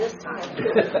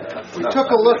We took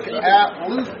a look at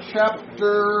Luke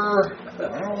chapter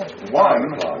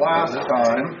 1 last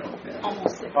time.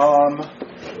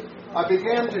 I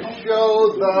began to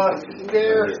show the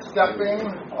stair-stepping,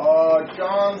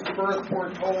 John's birth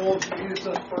foretold,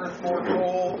 Jesus' birth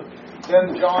foretold,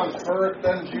 then John's birth,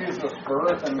 then Jesus'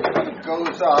 birth, and it kind of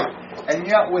goes up. And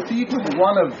yet with each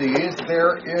one of these,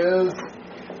 there is,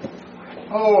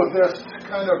 this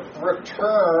kind of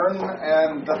return,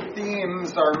 and the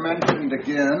themes are mentioned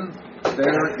again.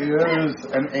 There is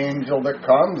an angel that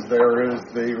comes, there is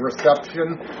the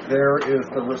reception, there is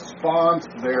the response,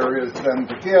 there is then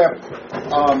the gift,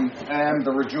 and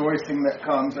the rejoicing that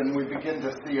comes, and we begin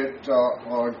to see it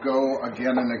go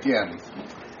again and again.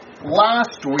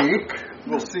 Last week,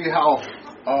 we'll see how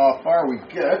far we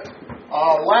get.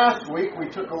 Last week, we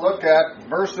took a look at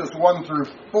verses 1 through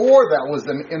 4. That was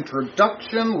an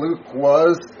introduction. Luke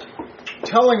was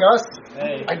telling us,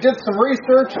 I did some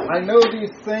research, I know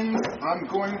these things, I'm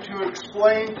going to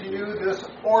explain to you. This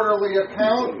orderly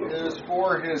account is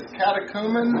for his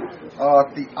catechumen,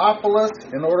 Theophilus,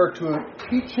 in order to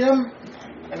teach him,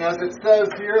 and as it says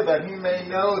here, that he may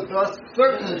know the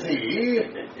certainty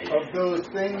of those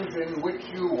things in which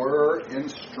you were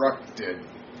instructed.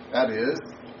 That is,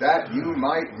 that you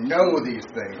might know these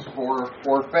things for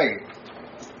faith.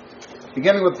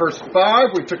 Beginning with verse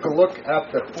 5, we took a look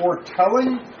at the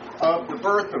foretelling of the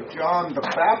birth of John the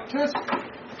Baptist.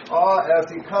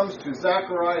 As he comes to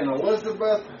Zachariah and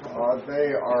Elizabeth,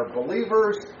 they are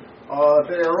believers.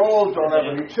 They are old, don't have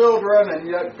any children, and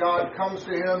yet God comes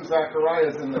to him. Zachariah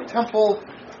is in the temple,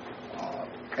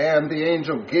 and the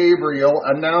angel Gabriel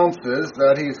announces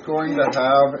that he's going to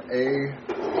have a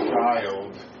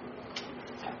child.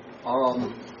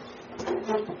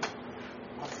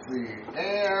 Let's see.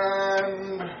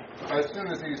 And as soon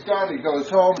as he's done, he goes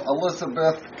home.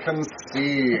 Elizabeth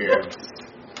conceives.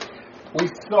 We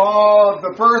saw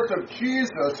the birth of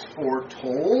Jesus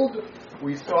foretold.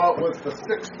 We saw it was the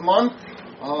 6th month.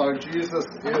 Jesus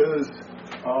is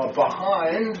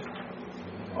behind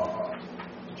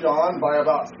John by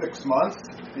about 6 months.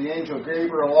 The angel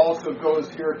Gabriel also goes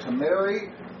here to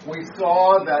Mary. We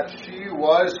saw that she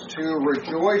was to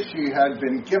rejoice. She had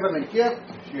been given a gift.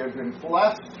 She had been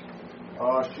blessed.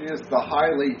 She is the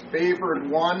highly favored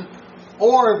one.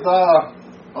 Or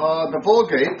the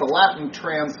Vulgate, the Latin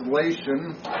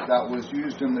translation that was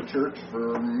used in the church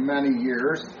for many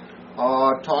years,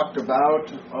 talked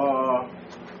about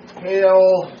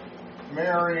Hail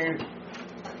Mary,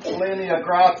 plena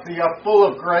gratia, full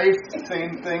of grace.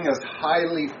 Same thing as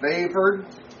highly favored.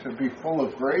 To be full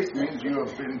of grace means you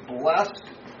have been blessed.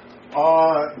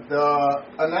 The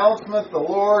announcement, the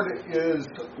Lord is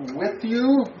with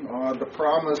you. The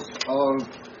promise of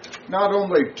not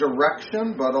only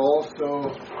direction, but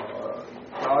also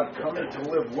God coming to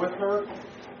live with her,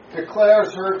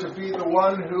 declares her to be the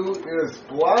one who is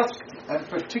blessed, and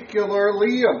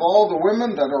particularly of all the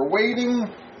women that are waiting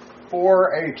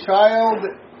for a child,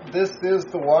 this is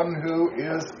the one who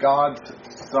is God's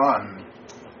Son.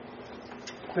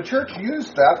 The church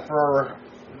used that for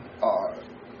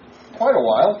quite a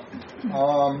while.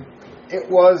 It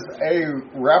was a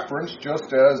reference,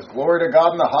 just as glory to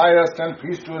God in the highest and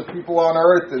peace to his people on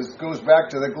earth. This goes back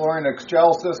to the Gloria in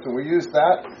Excelsis, so we use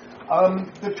that.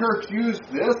 The church used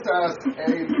this as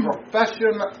a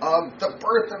profession of the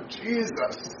birth of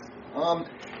Jesus.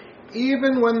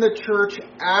 Even when the church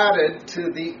added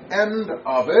to the end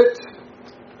of it,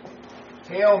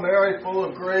 Hail Mary, full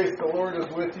of grace, the Lord is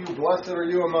with you, blessed are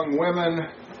you among women,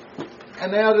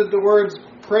 and added the words,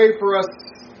 pray for us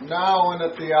now and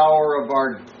at the hour of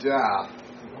our death.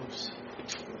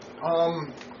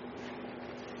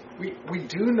 We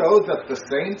do know that the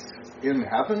saints in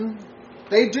heaven,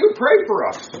 they do pray for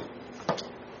us.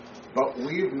 But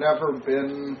we've never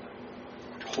been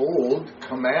told,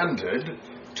 commanded,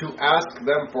 to ask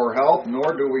them for help,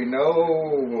 nor do we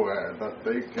know that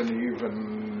they can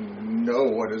even know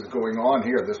what is going on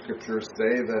here. The scriptures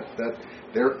say that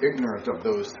they're ignorant of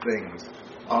those things.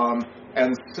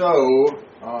 And so,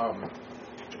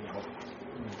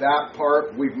 that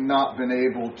part we've not been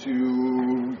able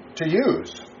to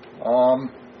use.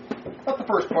 But the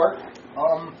first part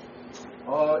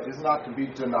is not to be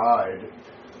denied.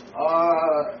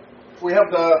 We have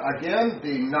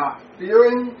the not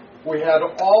fearing. We had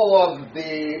all of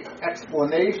the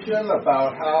explanation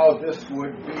about how this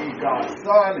would be God's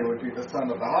Son, it would be the Son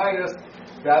of the Highest,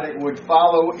 that it would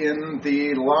follow in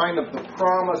the line of the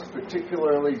promise,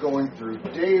 particularly going through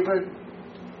David.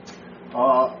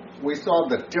 We saw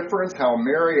the difference, how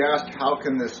Mary asked, how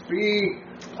can this be?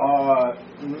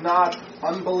 Not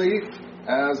unbelief,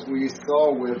 as we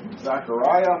saw with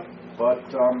Zachariah,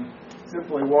 but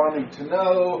simply wanting to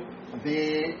know.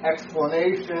 The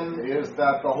explanation is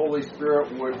that the Holy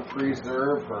Spirit would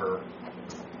preserve her.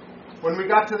 When we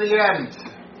got to the end,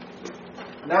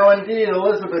 now indeed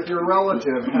Elizabeth, your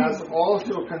relative, has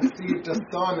also conceived a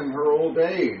son in her old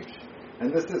age.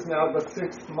 And this is now the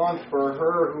 6th month for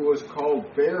her who was called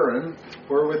barren,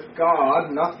 for with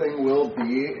God nothing will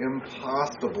be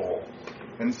impossible.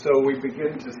 And so we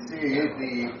begin to see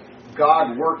the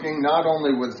God working not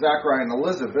only with Zachariah and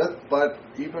Elizabeth, but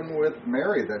even with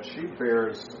Mary, that she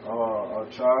bears a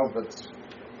child that's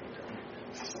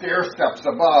stair steps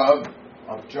above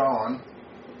of John.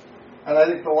 And I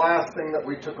think the last thing that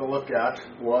we took a look at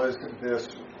was this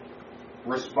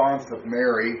response of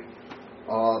Mary.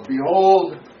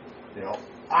 Behold,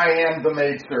 I am the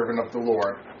maidservant of the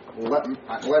Lord. Let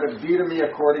it be to me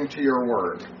according to your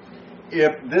word.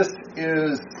 If this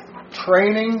is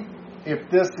training, if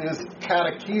this is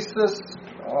catechesis,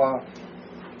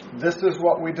 this is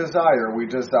what we desire. We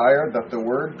desire that the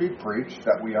word be preached,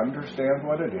 that we understand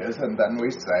what it is, and then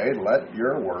we say, let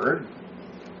your word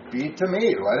be to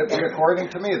me. Let it be according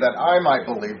to me, that I might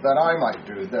believe, that I might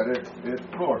do, that it's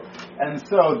Lord. And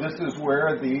so this is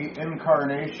where the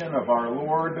incarnation of our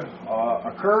Lord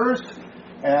occurs,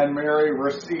 and Mary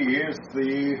receives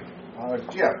the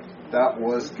gift that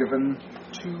was given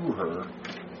to her.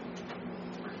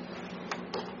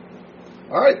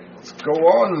 All right, let's go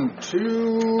on to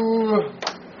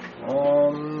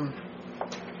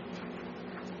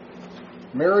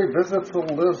Mary visits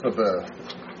Elizabeth.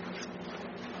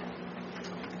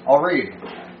 I'll read.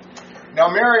 Now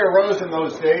Mary arose in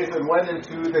those days and went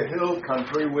into the hill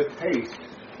country with haste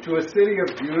to a city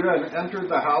of Judah and entered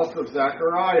the house of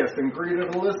Zacharias and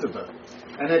greeted Elizabeth.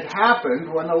 And it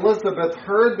happened when Elizabeth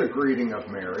heard the greeting of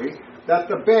Mary that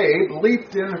the babe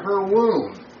leaped in her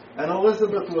womb, and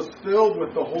Elizabeth was filled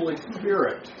with the Holy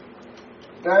Spirit.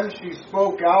 Then she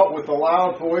spoke out with a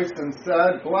loud voice and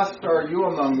said, Blessed are you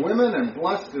among women, and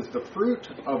blessed is the fruit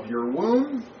of your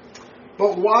womb.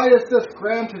 But why is this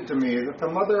granted to me, that the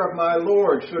mother of my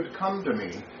Lord should come to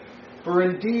me? For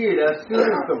indeed, as soon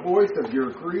as the voice of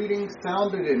your greeting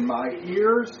sounded in my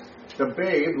ears, the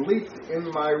babe leaped in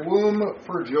my womb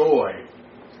for joy.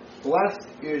 Blessed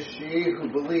is she who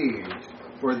believed,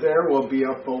 for there will be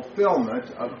a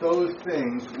fulfillment of those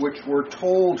things which were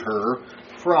told her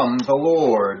from the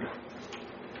Lord.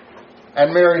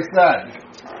 And Mary said,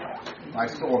 My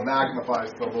soul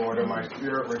magnifies the Lord, and my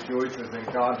spirit rejoices in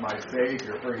God my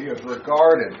Savior, for he has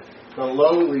regarded the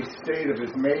lowly state of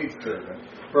his maidservant.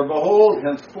 For behold,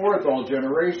 henceforth all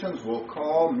generations will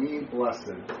call me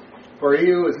blessed. For he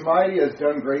who is mighty has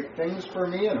done great things for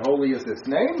me, and holy is his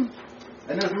name.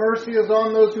 And his mercy is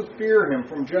on those who fear him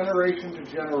from generation to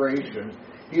generation.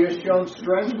 He has shown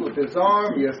strength with his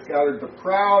arm. He has scattered the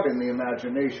proud in the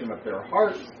imagination of their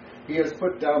hearts. He has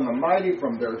put down the mighty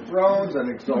from their thrones and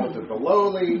exalted the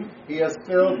lowly. He has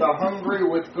filled the hungry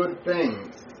with good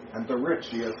things, and the rich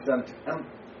he has sent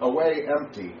away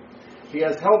empty. He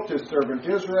has helped his servant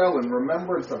Israel in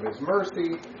remembrance of his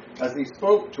mercy, as he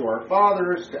spoke to our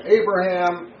fathers, to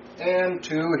Abraham, and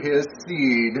to his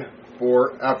seed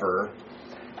forever.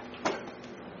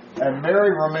 And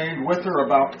Mary remained with her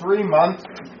about 3 months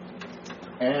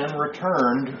and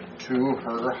returned to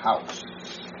her house.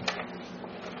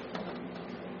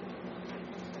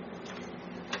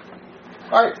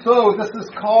 All right, so this is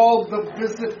called the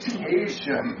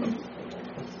visitation.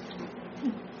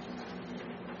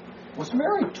 Was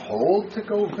Mary told to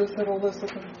go visit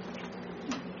Elizabeth?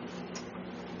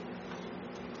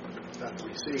 That's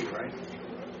what we see, right?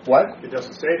 What? It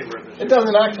doesn't say to her. It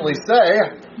doesn't actually say,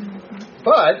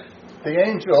 but the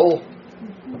angel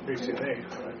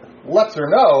lets her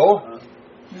know,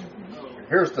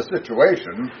 here's the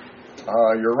situation.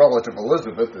 Your relative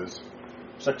Elizabeth is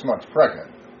 6 months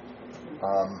pregnant.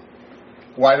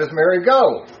 Why does Mary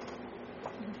go?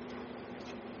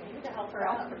 Maybe to help her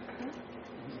out.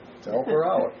 To help her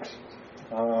out.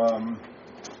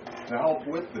 To help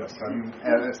with this. And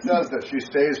it says that she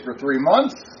stays for 3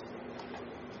 months.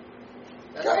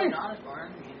 That's okay. Not as far.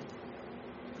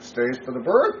 Stays for the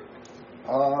birth.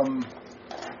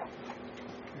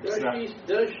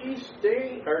 Does she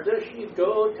stay, or does she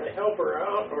go to help her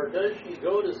out, or does she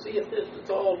go to see if this is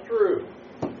all true?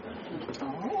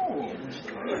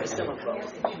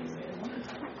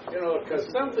 You know, because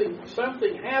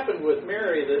something happened with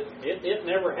Mary that it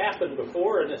never happened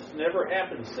before, and it's never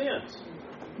happened since.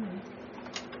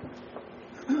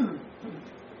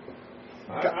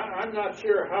 I'm not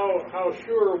sure how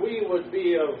sure we would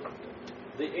be of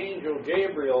the angel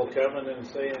Gabriel coming and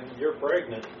saying, you're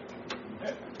pregnant.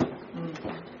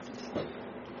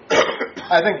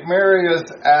 I think Mary is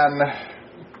an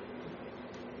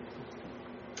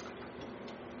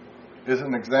is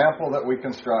an example that we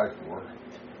can strive for.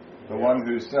 The one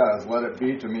who says, "Let it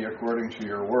be to me according to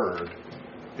your word,"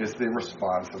 is the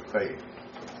response of faith.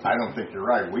 I don't think you're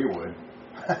right. We would.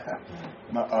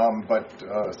 But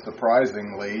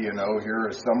surprisingly, here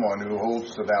is someone who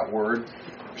holds to that word.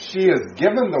 She is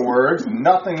given the words,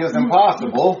 nothing is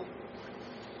impossible.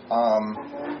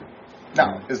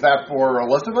 Now, is that for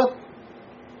Elizabeth?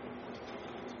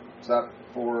 Is that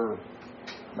for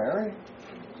Mary?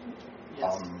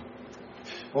 Yes.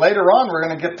 Later on, we're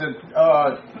going to get to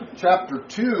chapter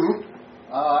 2,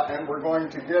 and we're going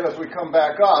to get, as we come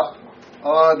back up,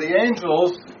 the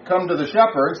angels come to the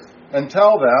shepherds and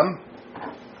tell them,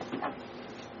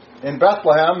 in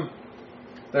Bethlehem,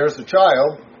 there's a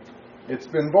child, it's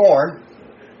been born.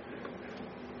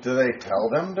 Do they tell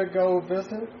them to go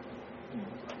visit?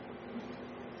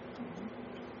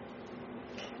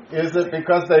 Is it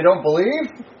because they don't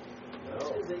believe?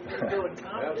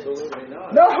 Absolutely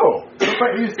not. No.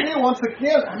 But you see, once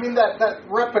again, that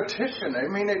repetition,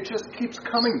 it just keeps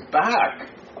coming back.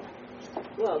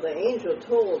 Well, the angel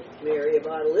told Mary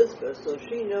about Elizabeth, so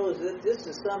she knows that this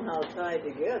is somehow tied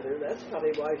together. That's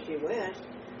probably why she went.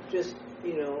 Just,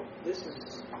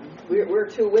 we're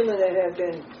two women that have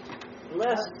been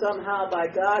blessed somehow by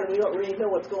God. We don't really know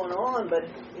what's going on, but,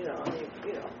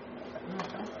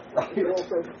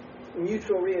 for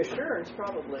mutual reassurance,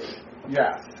 probably.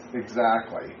 Yes,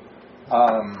 exactly.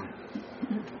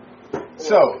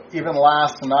 So, even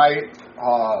last night,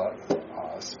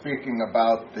 speaking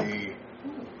about the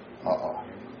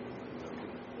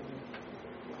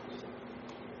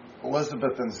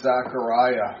Elizabeth and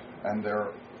Zachariah and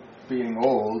their being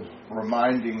old,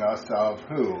 reminding us of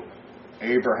who?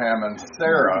 Abraham and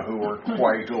Sarah, who were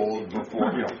quite old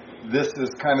before, this is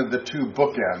kind of the two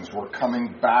bookends. We're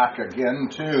coming back again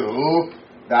to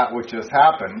that which has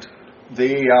happened.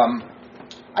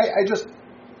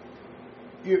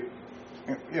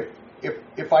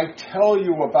 If I tell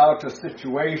you about a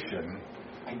situation,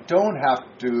 I don't have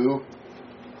to,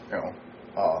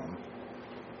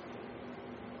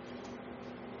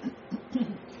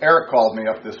 Eric called me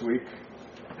up this week.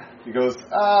 He goes,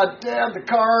 Dad, the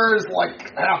car is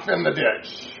like half in the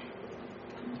ditch.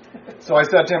 So I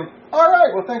said to him, all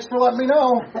right, well, thanks for letting me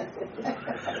know.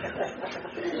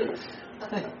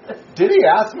 Did he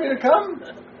ask me to come?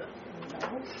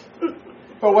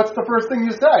 But what's the first thing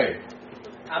you say?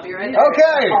 I'll be ready.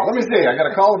 Okay, let me see. I got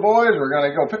to call the boys. We're going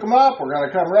to go pick them up. We're going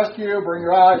to come rescue you, bring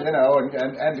you out,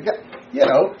 and to get, here,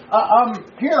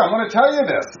 I'm going to tell you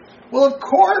this. Well, of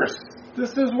course,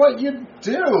 this is what you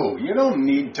do. You don't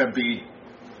need to be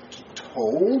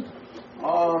told.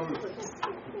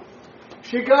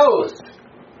 She goes.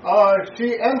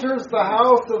 She enters the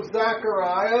house of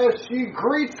Zachariah. She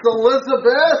greets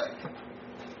Elizabeth.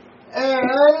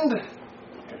 And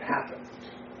it happened.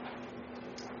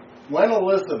 When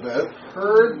Elizabeth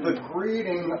heard the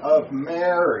greeting of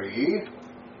Mary,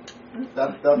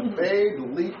 that the babe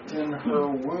leaped in her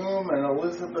womb and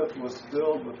Elizabeth was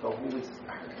filled with the Holy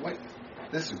Spirit. What?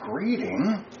 This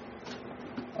greeting?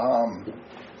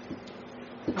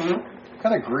 What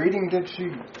kind of greeting did she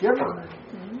give her?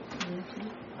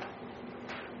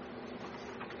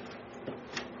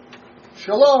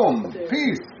 Shalom,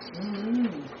 peace.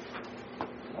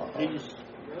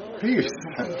 Peace.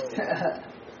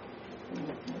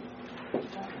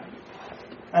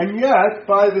 And yet,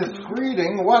 by this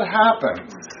greeting, what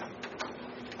happens?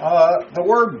 The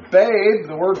word babe,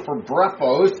 the word for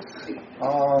brephos,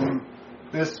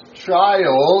 this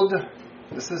child,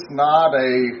 this is not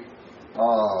a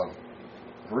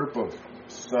group of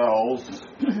cells.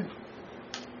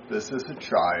 This is a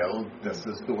child. This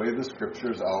is the way the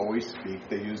scriptures always speak.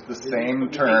 They use the same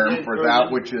term for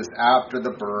that which is after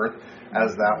the birth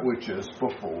as that which is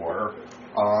before.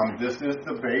 This is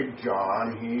the babe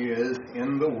John. He is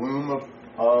in the womb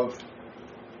of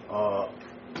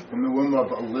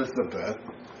Elizabeth.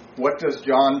 What does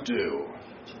John do?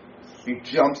 He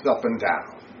jumps up and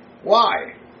down.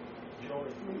 Why?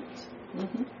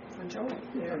 For joy.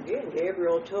 Again,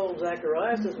 Gabriel told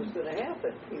Zacharias this was going to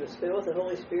happen. He was filled with the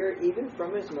Holy Spirit even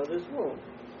from his mother's womb.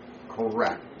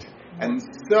 Correct. And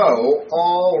so,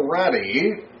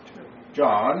 already,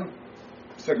 John,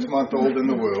 6-month-old in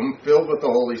the womb, filled with the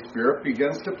Holy Spirit,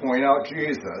 begins to point out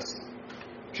Jesus.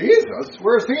 Jesus?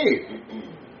 Where's he?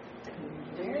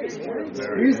 He's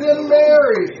in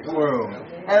Mary's womb.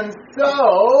 And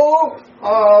so,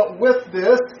 with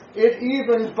this, it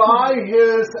even by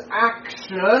his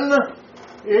action,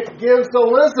 it gives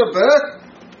Elizabeth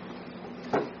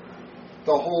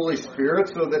the Holy Spirit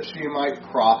so that she might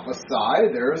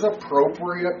prophesy. There's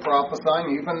appropriate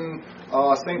prophesying. Even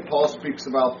St. Paul speaks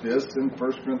about this in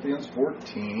 1 Corinthians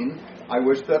 14. I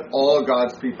wish that all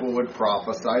God's people would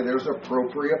prophesy. There's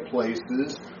appropriate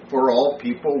places for all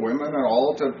people, women and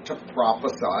all, to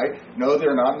prophesy. No,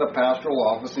 they're not in the pastoral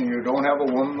office, and you don't have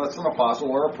a woman that's an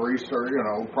apostle or a priest or,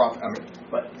 prophet.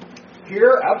 But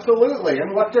here, absolutely.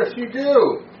 And what does she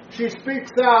do? She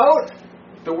speaks out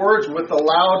the words with a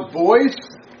loud voice.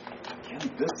 Again,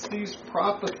 this is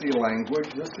prophecy language.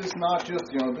 This is not just,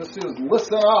 this is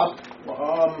listen up.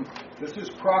 This is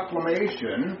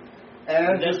proclamation.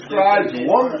 And describes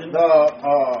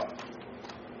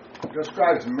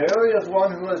describes Mary as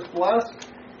one who is blessed.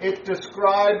 It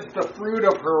describes the fruit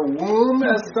of her womb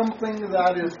as something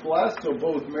that is blessed. So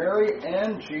both Mary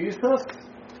and Jesus.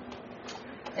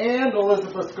 And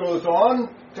Elizabeth goes on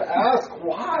to ask,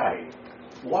 why?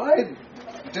 Why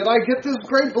did I get this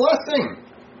great blessing?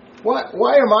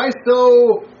 Why am I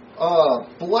so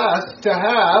blessed to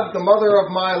have the mother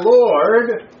of my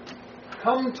Lord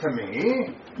come to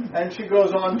me? And she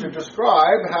goes on to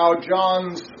describe how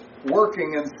John's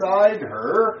working inside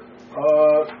her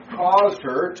caused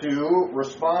her to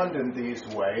respond in these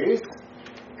ways.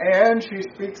 And she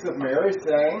speaks of Mary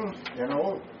saying,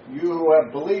 you who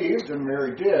have believed, and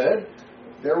Mary did,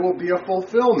 there will be a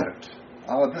fulfillment.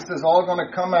 This is all going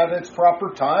to come at its proper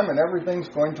time, and everything's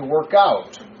going to work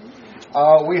out.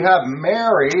 We have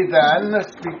Mary then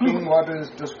speaking what is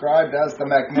described as the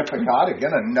Magnificat.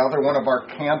 Again, another one of our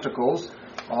canticles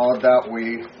that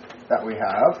we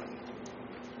have.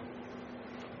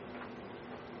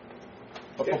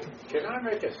 Can I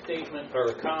make a statement or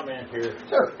a comment here?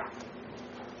 Sure.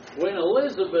 When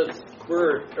Elizabeth's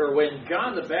birth, or when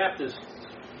John the Baptist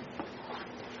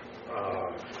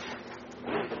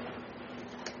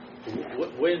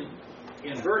when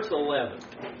in verse 11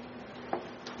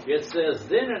 it says,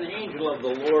 then an angel of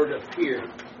the Lord appeared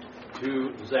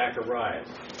to Zacharias.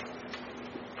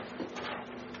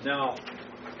 Now,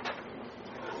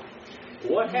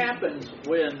 what happens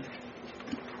when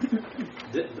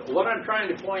what I'm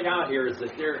trying to point out here is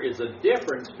that there is a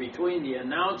difference between the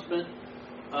announcement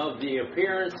of the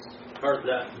appearance, or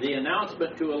the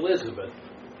announcement to Elizabeth.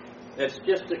 That's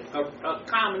just a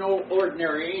common old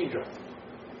ordinary angel.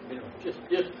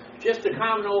 Just a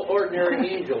common old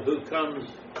ordinary angel who comes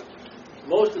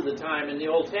most of the time in the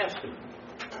Old Testament.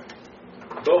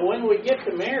 But when we get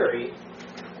to Mary,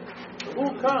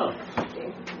 who comes?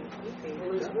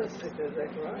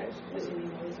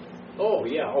 Oh,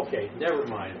 yeah, okay, never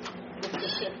mind.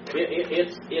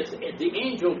 It's the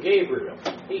angel Gabriel.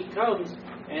 He comes,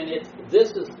 and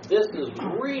this is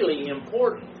really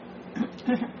important.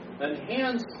 And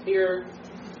hence here,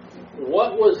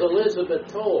 what was Elizabeth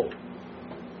told?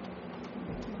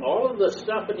 All of the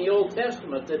stuff in the Old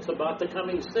Testament that's about the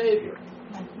coming Savior.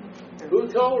 Who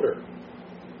told her?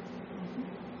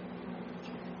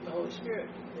 The Holy Spirit.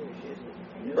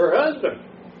 Her husband.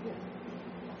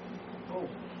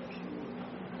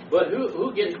 But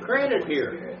who gets credit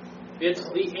here? It's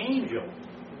the angel.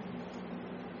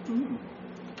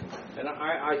 And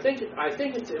I think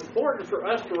it's important for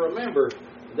us to remember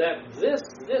that this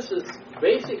is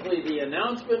basically the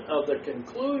announcement of the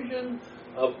conclusion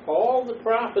of all the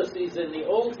prophecies in the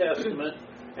Old Testament,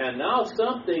 and now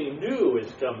something new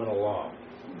is coming along.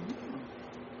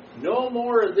 No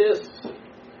more of this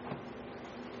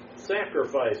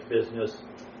sacrifice business.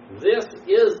 This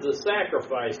is the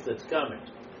sacrifice that's coming.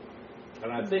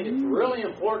 And I think it's really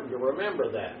important to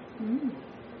remember that.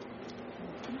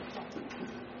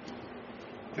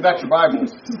 Get out your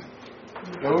Bibles.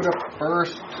 Go to 1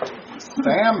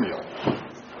 Samuel,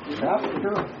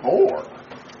 chapter 4,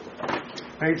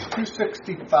 page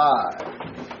 265.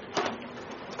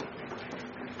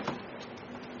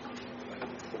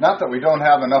 Not that we don't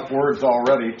have enough words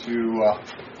already to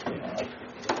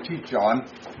teach on,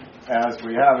 as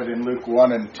we have it in Luke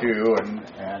 1 and 2,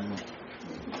 and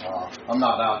I'm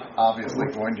not obviously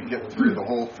going to get through the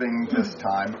whole thing this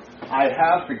time. I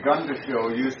have begun to show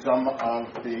you some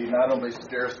of the, not only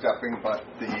stair-stepping, but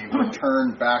the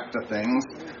return back to things.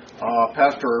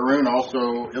 Pastor Arun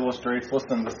also illustrates,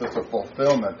 listen, this is a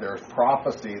fulfillment. There's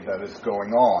prophecy that is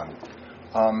going on.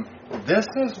 This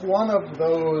is one of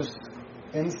those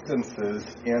instances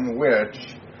in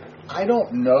which I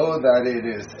don't know that it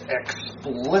is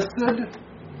explicit,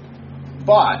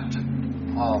 but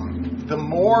the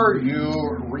more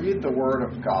you read the Word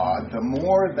of God, the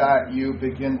more that you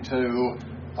begin to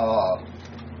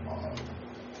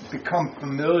become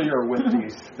familiar with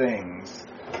these things,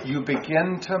 you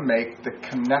begin to make the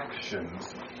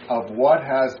connections of what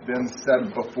has been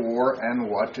said before and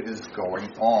what is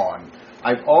going on.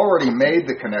 I've already made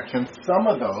the connection. Some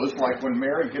of those, like when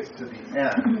Mary gets to the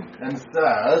end and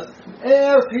says,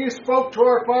 as he spoke to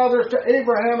our fathers, to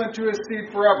Abraham, and to his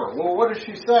seed forever. Well, what is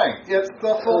she saying? It's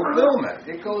the fulfillment.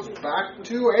 It goes back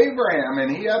to Abraham, and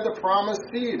he had the promised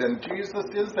seed, and Jesus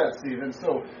is that seed. And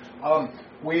so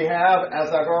we have, as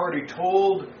I've already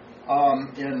told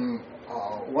in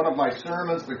one of my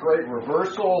sermons, the great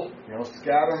reversal,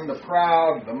 scattering the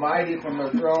proud, the mighty from their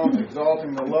thrones,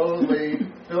 exalting the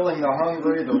lowly, filling the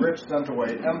hungry, the rich sent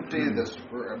away empty, this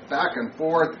back and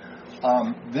forth.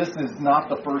 This is not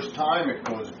the first time. It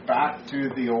goes back to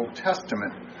the Old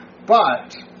Testament.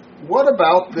 But what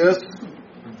about this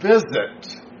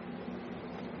visit?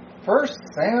 1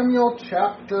 Samuel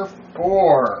chapter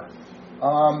 4.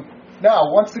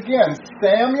 Now, once again,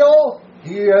 Samuel,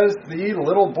 he is the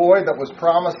little boy that was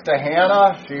promised to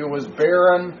Hannah. She was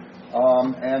barren,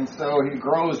 and so he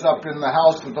grows up in the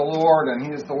house of the Lord, and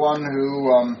he is the one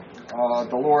who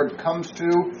the Lord comes to.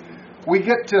 We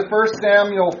get to 1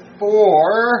 Samuel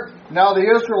 4. Now the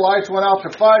Israelites went out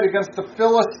to fight against the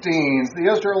Philistines. The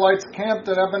Israelites camped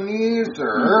at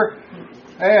Ebenezer,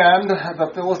 and the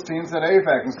Philistines at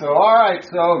Aphek. And so, all right,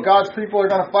 so God's people are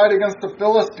going to fight against the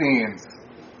Philistines.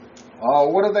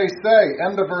 What do they say?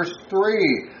 End of verse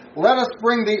 3. Let us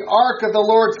bring the ark of the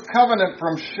Lord's covenant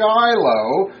from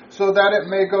Shiloh, so that it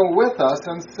may go with us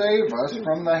and save us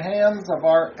from the hands of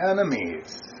our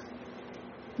enemies.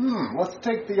 Let's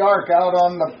take the ark out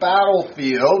on the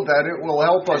battlefield, that it will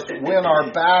help us win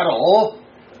our battle.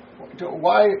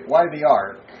 Why the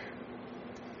ark?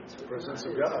 The presence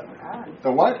of God.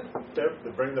 The what?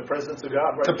 To bring the presence of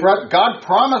God. God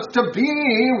promised to be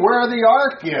where the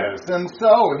ark is. And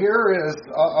so here is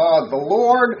the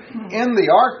Lord in the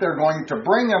ark. They're going to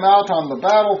bring him out on the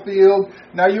battlefield.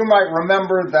 Now you might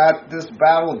remember that this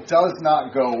battle does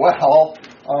not go well.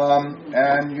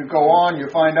 And you go on, you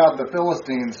find out the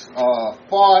Philistines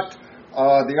fought.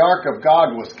 The ark of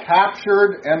God was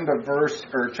captured. End of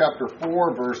chapter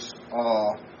 4, verse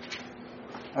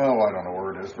I don't know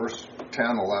where it is, verse 10,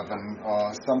 11,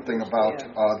 something about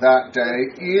that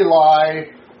day. Eli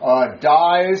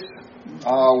dies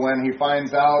when he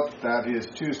finds out that his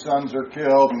 2 sons are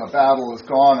killed and the battle is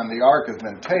gone and the ark has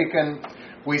been taken.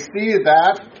 We see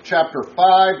that, chapter 5,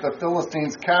 the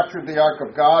Philistines captured the ark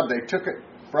of God. They took it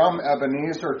from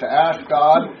Ebenezer to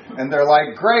Ashdod, and they're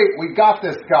like, great, we got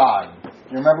this God.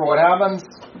 You remember what happens?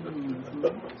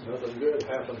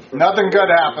 Nothing good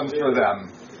happens for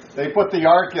them. They put the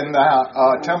ark in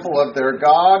the temple of their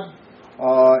god,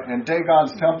 in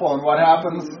Dagon's temple, and what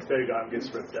happens? Dagon gets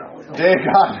ripped down.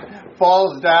 Dagon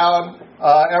falls down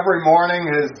every morning.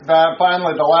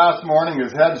 Finally, the last morning,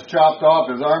 his head's chopped off,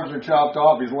 his arms are chopped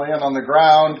off, he's laying on the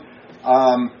ground,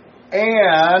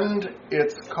 and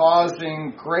it's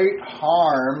causing great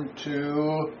harm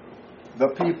to the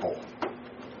people.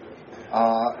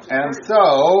 And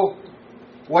so,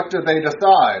 what do they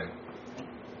decide?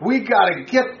 We got to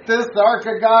get this ark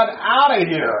of God out of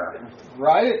here,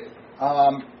 right?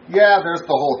 There's the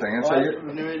whole thing. And that's from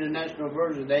the New International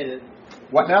Version dated.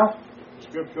 What now?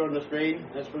 Scripture on the screen.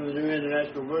 That's from the New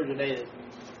International Version dated.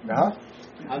 Uh-huh.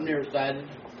 I'm nearsighted.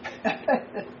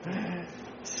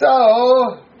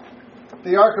 So,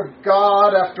 the ark of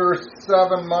God, after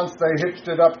 7 months, they hitched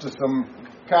it up to some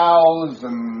cows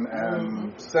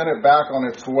and sent it back on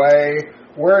its way.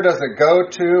 Where does it go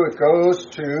to? It goes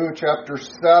to chapter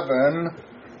 7,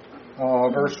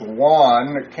 verse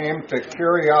 1. It came to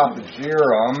Kiriath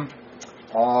Jearim,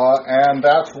 and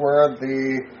that's where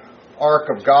the ark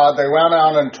of God, they went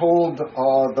out and told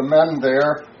the men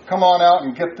there, come on out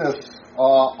and get this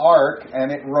ark,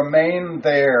 and it remained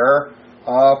there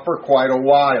for quite a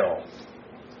while.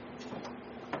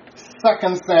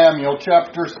 2 Samuel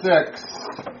chapter 6.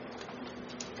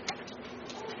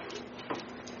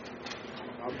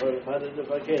 I'll find it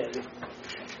if I can.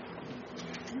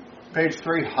 Page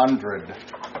 300.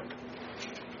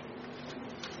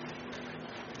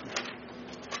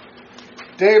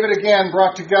 David again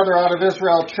brought together out of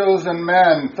Israel chosen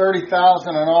men,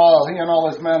 30,000 in all. He and all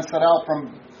his men set out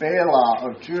from Bela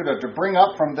of Judah to bring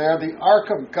up from there the ark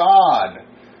of God,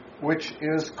 which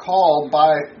is called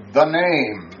by the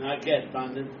name. Not yet,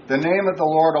 Bonded. The name of the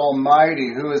Lord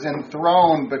Almighty, who is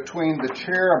enthroned between the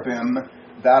cherubim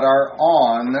that are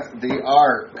on the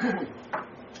ark.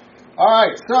 All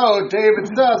right, so David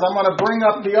says, I'm going to bring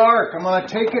up the ark. I'm going to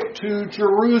take it to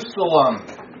Jerusalem.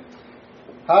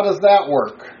 How does that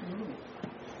work?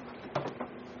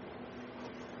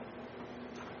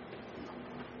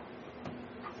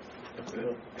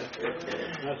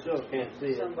 I still can't see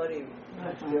it. Somebody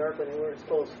touched the ark when they weren't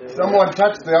supposed to. Someone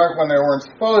touched the ark when they weren't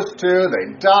supposed to.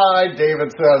 They died.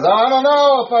 David says, I don't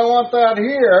know if I want that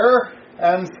here.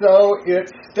 And so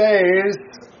it stays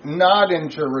not in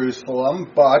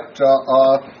Jerusalem, but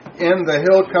in the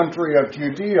hill country of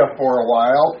Judea for a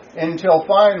while, until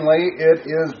finally it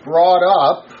is brought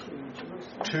up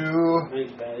to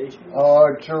Thanks, Patty.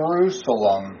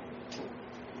 Jerusalem.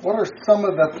 What are some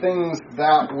of the things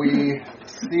that we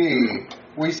see?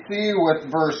 We see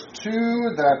with verse 2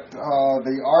 that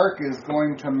the ark is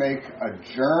going to make a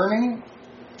journey.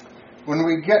 When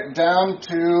we get down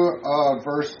to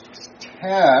verse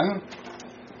 10,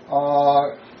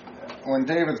 when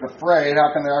David's afraid,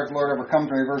 how can the ark of the Lord ever come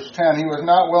to me? Verse 10, he was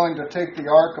not willing to take the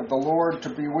ark of the Lord to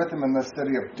be with him in the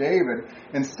city of David.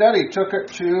 Instead, he took it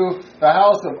to the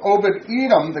house of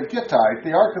Obed-Edom the Gittite.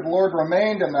 The ark of the Lord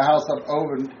remained in the house of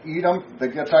Obed-Edom the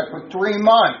Gittite for 3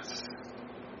 months.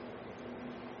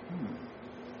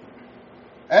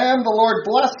 And the Lord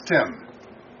blessed him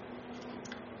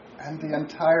and the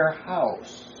entire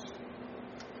house.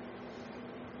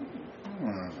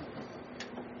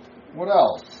 What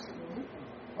else?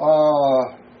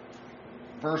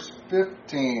 Verse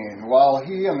 15, while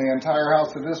he and the entire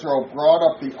house of Israel brought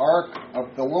up the ark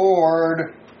of the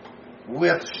Lord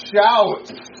with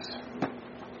shouts,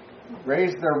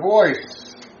 raised their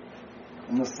voice,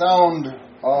 and the sound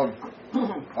of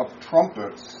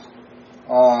trumpets.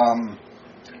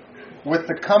 With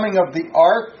the coming of the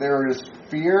ark, there is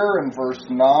fear in verse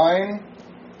 9.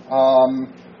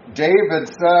 David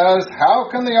says, how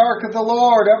can the ark of the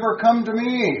Lord ever come to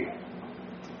me?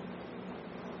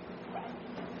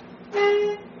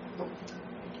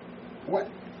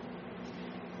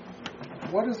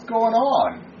 What is going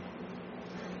on?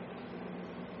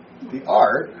 The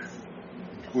ark,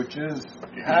 which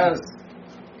has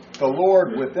the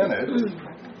Lord within it,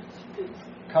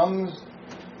 comes.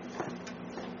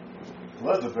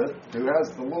 Elizabeth, who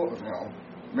has the Lord,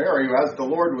 Mary, who has the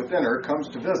Lord within her, comes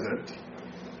to visit.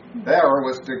 There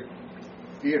was to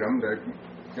Edom,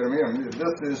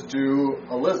 this is to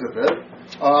Elizabeth.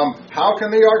 How can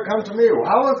the ark come to me?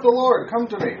 How has the Lord come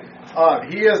to me?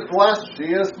 He is blessed,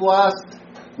 she is blessed.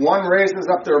 One raises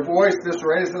up their voice, this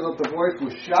raises up the voice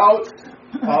with shouts.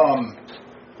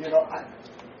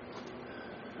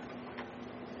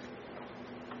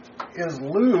 Is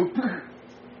Luke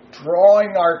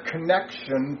drawing our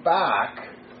connection back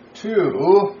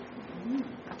to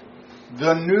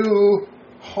the new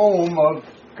home of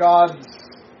God's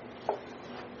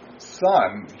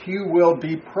Son? He will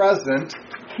be present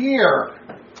here.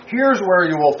 Here's where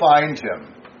you will find him.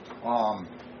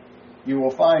 You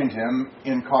will find him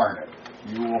incarnate.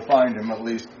 You will find him, at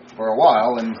least for a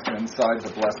while, inside the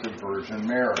Blessed Virgin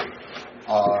Mary.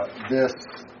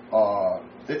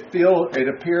 It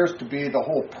appears to be the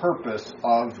whole purpose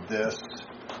of this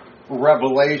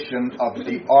revelation of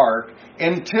the ark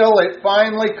until it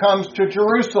finally comes to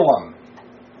Jerusalem.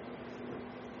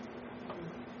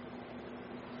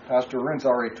 Pastor Rins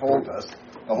already told us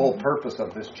the whole purpose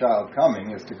of this child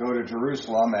coming is to go to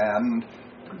Jerusalem and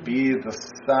be the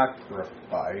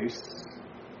sacrifice.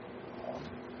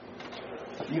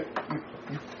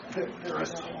 There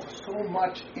is so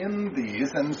much in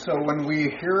these, and so when we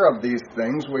hear of these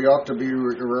things, we ought to be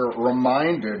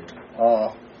reminded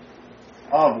of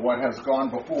what has gone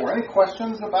before. Any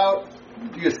questions about?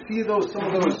 Do you see some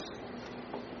of those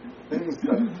things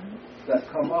that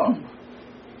come up?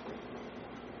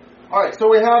 All right, so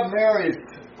we have Mary's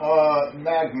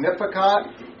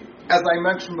Magnificat. As I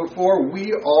mentioned before,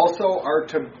 we also are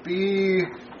to be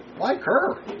like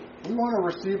her. We want to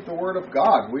receive the Word of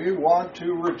God. We want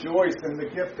to rejoice in the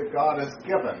gift that God has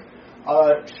given.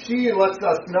 She lets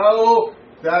us know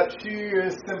that she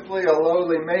is simply a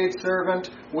lowly maidservant.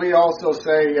 We also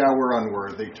say, we're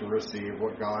unworthy to receive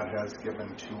what God has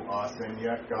given to us, and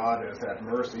yet God has had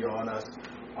mercy on us.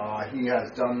 He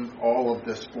has done all of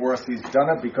this for us. He's done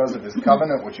it because of his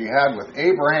covenant, which he had with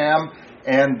Abraham,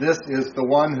 and this is the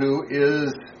one who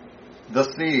is the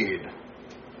seed.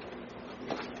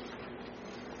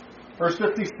 Verse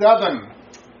 57,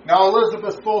 now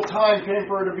Elizabeth's full time came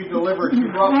for her to be delivered. She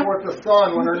brought forth a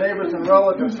son. When her neighbors and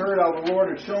relatives heard how the Lord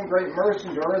had shown great mercy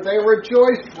to her, they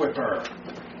rejoiced with her.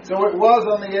 So it was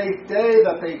on the 8th day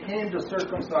that they came to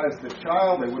circumcise the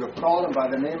child. They would have called him by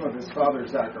the name of his father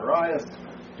Zacharias.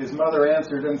 His mother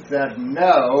answered and said,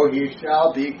 no, he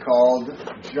shall be called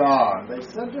John. They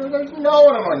said, there's no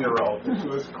one among your relatives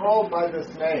who is called by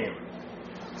this name.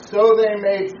 So they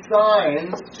made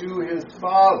signs to his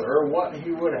father what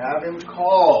he would have him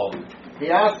called. He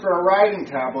asked for a writing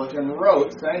tablet and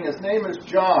wrote, saying, his name is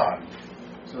John.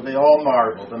 So they all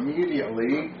marveled.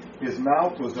 Immediately His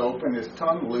mouth was open, his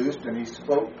tongue loosed, and he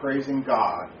spoke, praising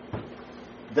God.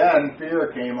 Then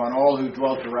fear came on all who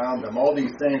dwelt around them. All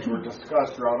these things were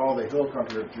discussed throughout all the hill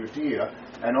country of Judea,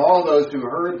 and all those who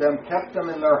heard them kept them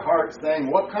in their hearts,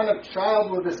 saying, "What kind of child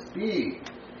will this be?"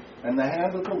 And the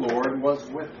hand of the Lord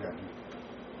was with him.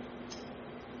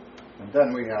 And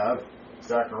then we have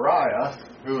Zechariah,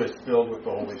 who is filled with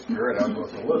the Holy Spirit, as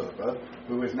was Elizabeth,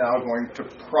 who is now going to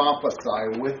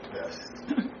prophesy with this.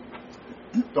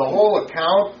 The whole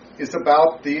account is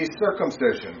about the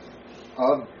circumcision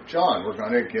of John. We're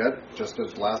going to get, just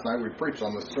as last night we preached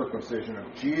on the circumcision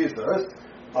of Jesus,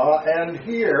 and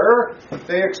here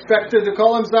they expected to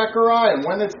call him Zechariah, and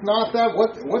when it's not that,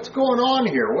 what's going on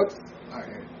here?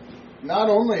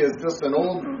 Not only is this an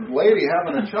old lady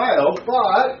having a child,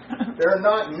 but they're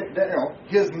not.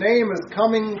 His name is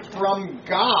coming from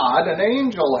God. An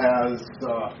angel has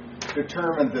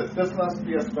determined this. This must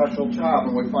be a special child,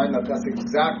 and we find that that's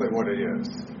exactly what it is.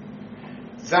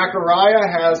 Zechariah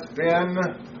has been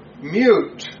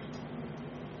mute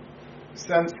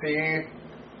since he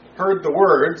heard the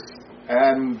words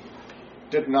and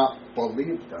did not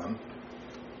believe them.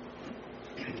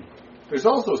 There's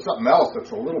also something else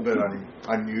that's a little bit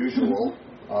unusual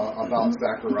about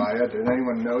Zechariah. Did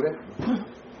anyone notice?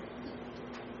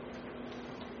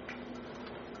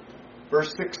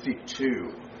 Verse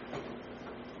 62.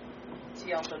 Is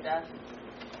he also deaf?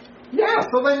 Yeah,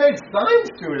 so they made signs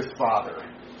to his father.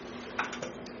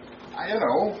 I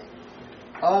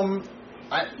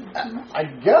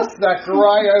guess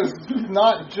Zechariah is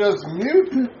not just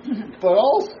mute, but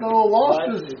also lost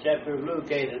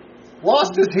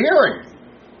his hearing.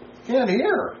 Can't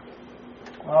hear.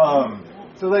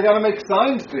 So they got to make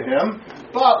signs to him.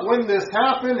 But when this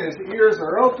happened, his ears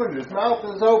are open, his mouth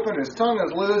is open, his tongue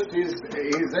is loosed,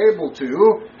 he's able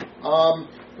to.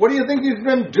 What do you think he's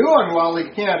been doing while he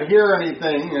can't hear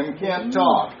anything and can't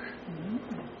talk?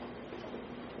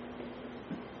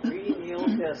 Reading the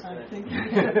Old Testament.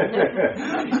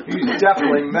 He's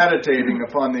definitely meditating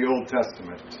upon the Old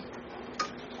Testament.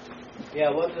 Yeah,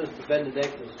 what does the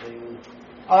Benedictus mean?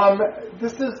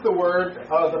 This is the word,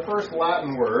 the first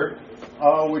Latin word,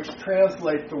 which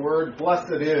translates the word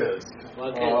blessed is.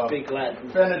 Well, I can't speak Latin.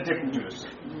 Benedictus.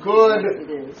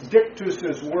 Good. Dictus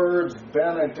is words.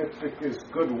 Benedictus is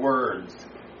good words.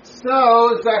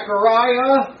 So,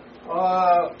 Zechariah,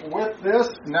 with this,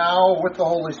 now with the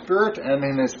Holy Spirit and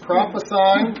in his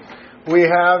prophesying, we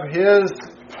have his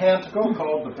canticle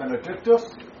called the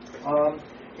Benedictus.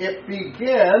 It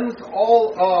begins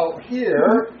all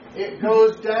here. It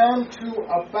goes down to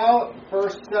about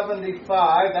verse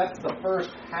 75. That's the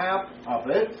first half of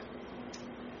it.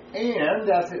 And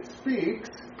as it speaks,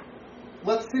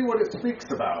 let's see what it speaks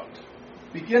about.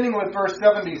 Beginning with verse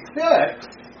 76,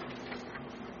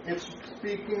 it's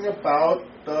speaking about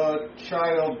the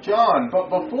child John. But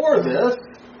before this,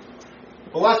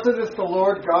 blessed is the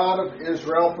Lord God of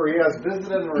Israel, for he has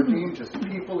visited and redeemed his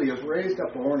people. He has raised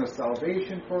up a horn of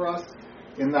salvation for us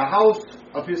in the house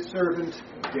of his servant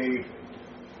David.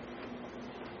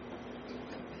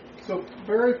 So,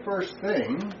 very first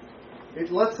thing, it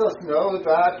lets us know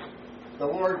that the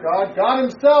Lord God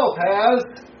himself has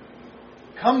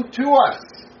come to us.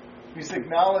 He's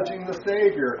acknowledging the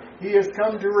Savior. He has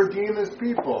come to redeem his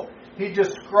people. He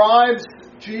describes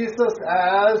Jesus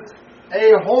as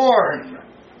a horn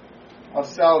of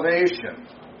salvation.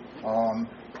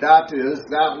 That is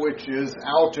that which is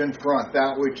out in front,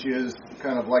 that which is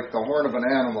kind of like the horn of an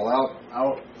animal,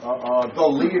 the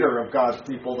leader of God's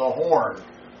people, the horn.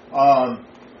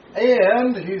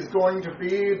 And he's going to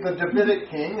be the Davidic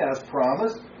king, as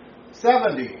promised.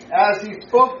 70, as he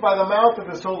spoke by the mouth of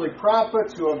his holy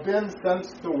prophets who have been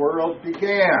since the world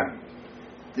began.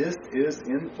 This is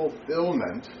in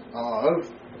fulfillment of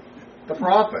the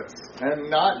prophets, and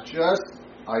not just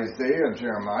Isaiah and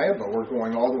Jeremiah, but we're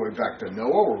going all the way back to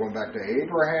Noah, we're going back to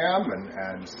Abraham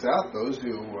and Seth, those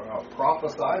who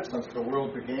prophesied since the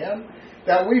world began,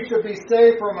 that we should be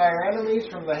saved from our enemies,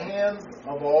 from the hands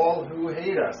of all who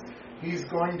hate us. He's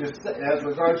going to, as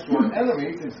regards to our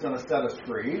enemies, he's going to set us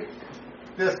free.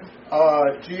 This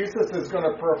Jesus is going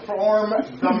to perform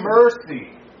the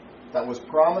mercy that was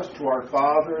promised to our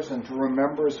fathers and to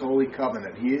remember his holy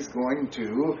covenant. He is going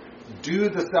to do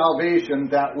the salvation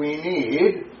that we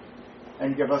need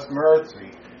and give us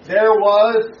mercy. There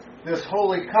was this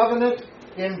holy covenant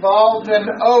involved an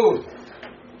oath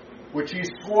which he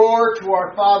swore to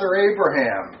our father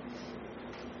Abraham.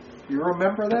 You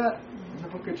remember that in the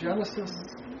book of Genesis?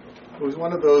 It was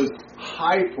one of those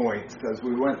high points as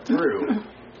we went through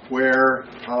where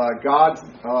God,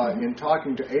 in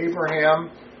talking to Abraham,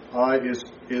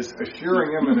 is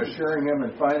assuring him,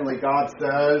 and finally God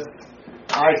says,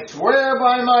 I swear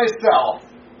by myself.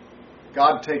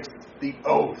 God takes the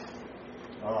oath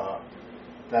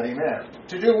that he meant.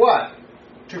 To do what?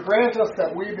 To grant us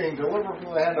that we, being delivered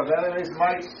from the hand of enemies,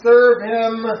 might serve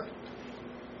him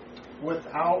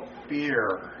without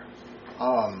fear.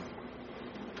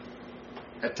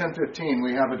 At 10:15,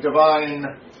 we have a divine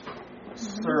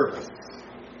service.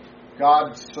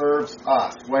 God serves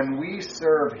us. When we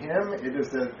serve him, it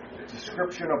is a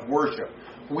description of worship.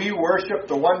 We worship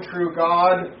the one true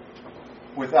God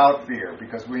without fear,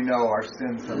 because we know our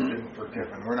sins have been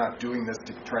forgiven. We're not doing this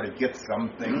to try to get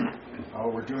something.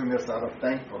 We're doing this out of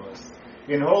thankfulness.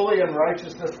 In holy and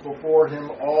righteousness before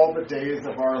him all the days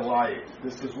of our life.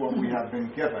 This is what we have been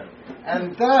given.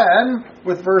 And then,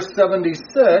 with verse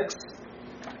 76,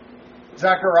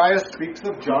 Zacharias speaks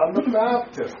of John the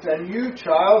Baptist. And you,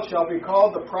 child, shall be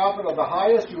called the prophet of the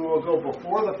highest. You will go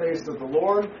before the face of the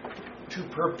Lord to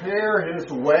prepare his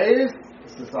ways.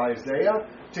 This is Isaiah.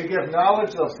 To give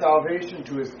knowledge of salvation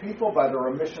to his people by the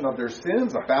remission of their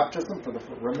sins, a baptism for the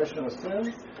remission of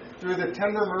sins, through the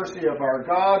tender mercy of our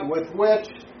God, with which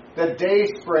the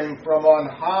dayspring from on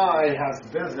high has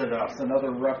visited us.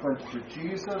 Another reference to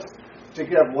Jesus. To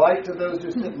give light to those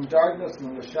who sit in darkness and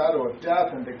in the shadow of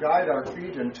death, and to guide our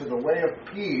feet into the way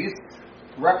of peace.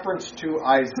 Reference to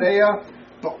Isaiah.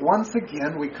 But once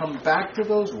again, we come back to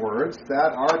those words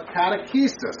that are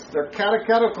catechesis. They're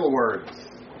catechetical words.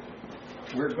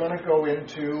 We're going to go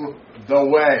into the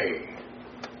way.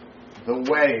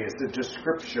 The way is a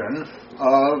description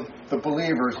of the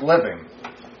believers living.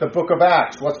 The book of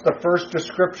Acts, what's the first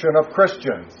description of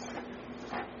Christians?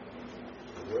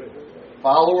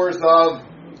 Followers of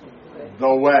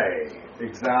the way.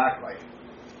 Exactly.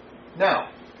 Now,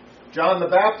 John the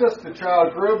Baptist, the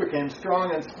child grew, became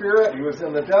strong in spirit. He was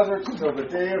in the desert till the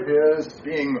day of his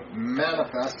being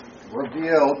manifest,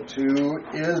 revealed to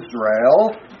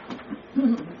Israel.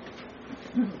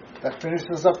 That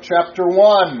finishes up chapter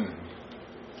 1.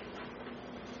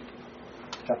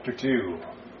 Chapter 2.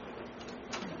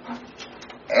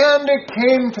 And it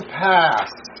came to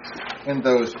pass in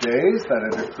those days that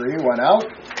a decree went out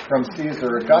from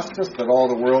Caesar Augustus that all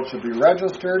the world should be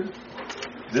registered.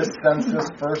 This census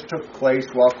first took place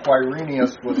while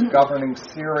Quirinius was governing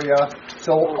Syria.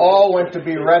 So all went to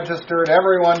be registered,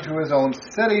 everyone to his own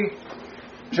city.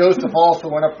 Joseph also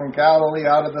went up from Galilee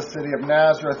out of the city of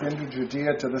Nazareth into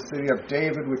Judea to the city of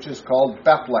David, which is called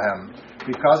Bethlehem,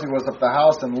 because he was of the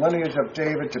house and lineage of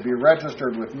David, to be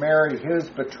registered with Mary, his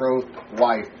betrothed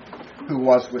wife, who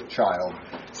was with child.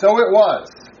 So it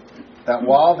was that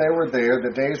while they were there,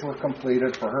 the days were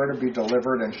completed for her to be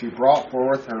delivered, and she brought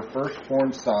forth her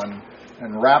firstborn son,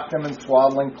 and wrapped him in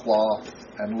swaddling cloths,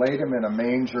 and laid him in a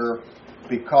manger,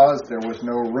 because there was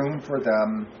no room for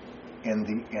them in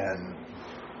the inn.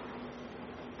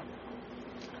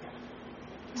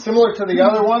 Similar to the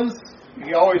other ones,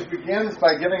 he always begins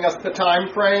by giving us the time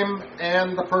frame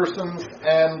and the persons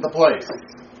and the place.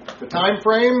 The time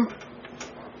frame.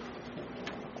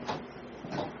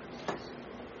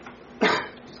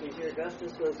 Caesar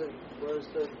Augustus was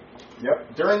the...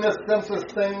 Yep. During this census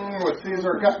thing with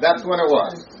Caesar Augustus, that's when it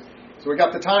was. So we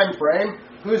got the time frame.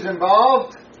 Who's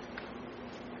involved?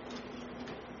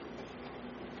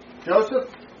 Joseph?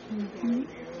 Mm-hmm.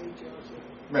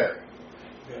 Mary.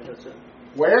 Yeah, that's it.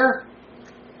 Where?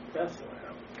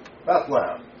 Bethlehem.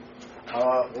 Bethlehem.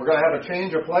 We're going to have a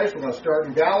change of place. We're going to start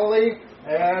in Galilee,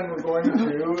 and we're going to,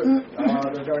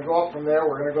 they're going to go up from there.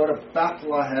 We're going to go to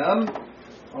Bethlehem.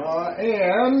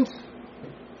 And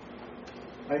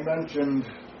I mentioned,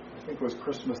 I think it was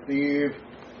Christmas Eve,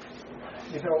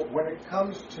 you know, when it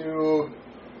comes to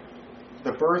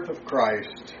the birth of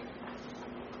Christ,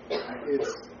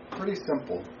 it's pretty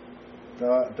simple.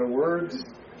 The words...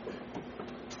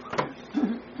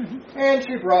 And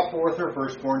she brought forth her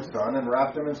firstborn son, and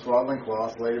wrapped him in swaddling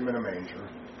cloths, laid him in a manger.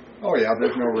 Oh yeah,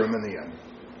 there's no room in the inn.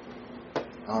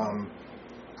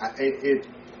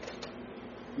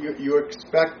 You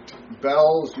expect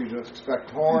bells, you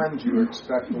expect horns, you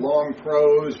expect long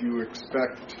prose, you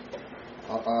expect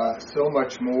so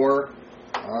much more.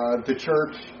 The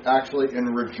church actually in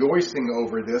rejoicing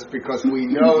over this, because we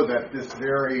know that this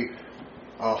very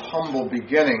humble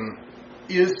beginning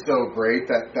is so great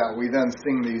that we then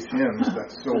sing these hymns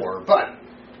that soar. But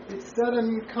it's said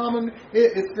in common,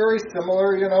 it's very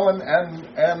similar, you know,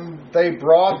 and they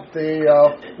brought the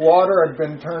water had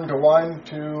been turned to wine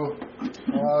to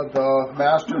the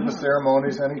master of the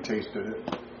ceremonies, and he tasted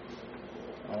it.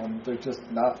 They're just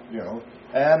not, you know,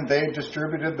 and they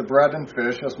distributed the bread and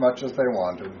fish as much as they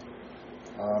wanted.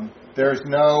 There's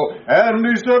no, and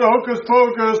he said hocus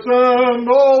pocus, and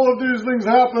all of these things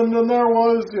happened, and there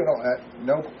was,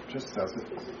 nope, just says it.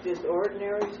 This is just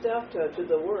ordinary stuff to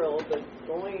the world, but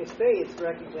only faith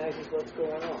recognizes what's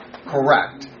going on.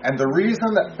 Correct. And the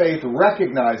reason that faith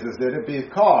recognizes it is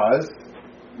because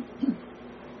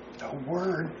the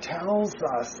Word tells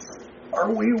us,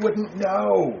 or we wouldn't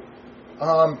know.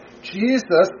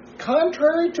 Jesus,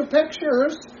 contrary to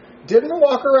pictures, didn't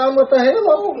walk around with a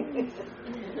halo.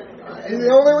 The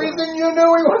only reason you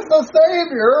knew he was the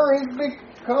Savior is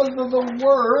because of the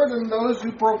Word and those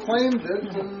who proclaimed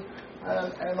it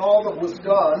and all that was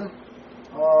done.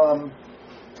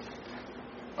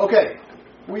 Okay,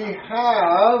 we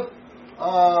have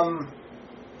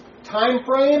time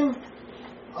frame.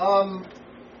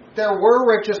 There were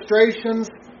registrations.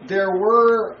 There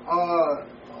were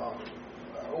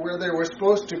where they were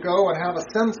supposed to go and have a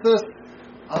census.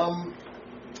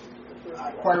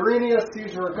 Quirinius,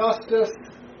 Caesar Augustus,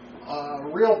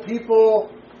 real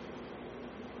people,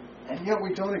 and yet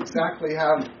we don't exactly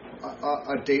have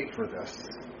a date for this.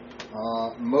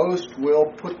 Most will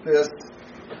put this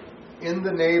in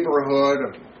the neighborhood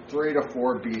of 3 to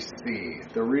 4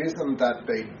 BC. The reason that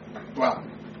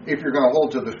if you're going to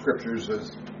hold to the scriptures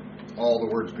as all the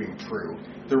words being true,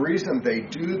 the reason they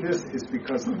do this is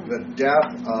because of the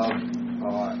death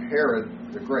of Herod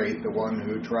the Great, the one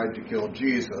who tried to kill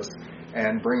Jesus,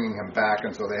 and bringing him back,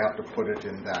 and so they have to put it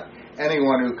in that.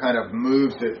 Anyone who kind of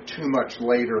moves it too much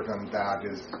later than that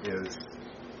is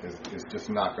just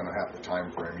not going to have the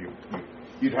time frame.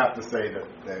 You'd have to say that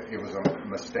it was a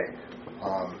mistake.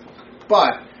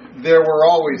 But there were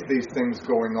always these things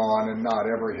going on, and not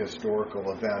every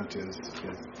historical event is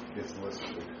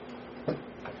listed.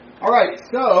 All right,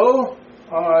 so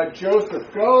Joseph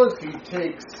goes. He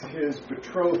takes his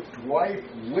betrothed wife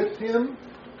with him.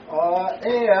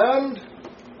 And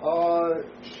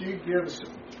she gives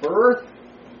birth.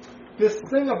 This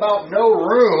thing about no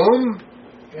room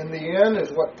in the inn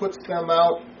is what puts them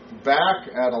out back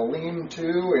at a lean-to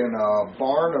in a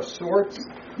barn of sorts.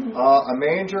 A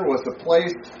manger was a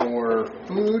place for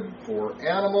food, for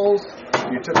animals.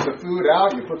 You took the food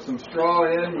out, you put some straw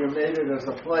in, you made it as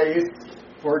a place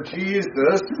for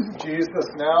Jesus. Jesus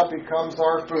now becomes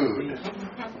our food.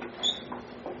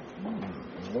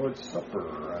 Lord's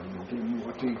Supper and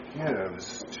what he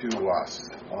gives to us,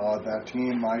 that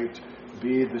he might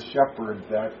be the shepherd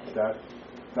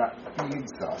that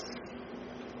feeds us.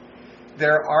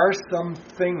 There are some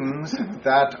things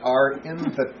that are in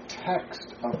the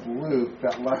text of Luke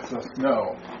that lets us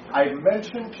know. I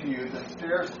mentioned to you the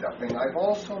stair-stepping. I've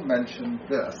also mentioned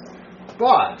this.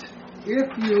 But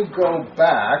if you go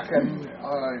back, and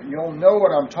you'll know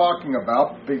what I'm talking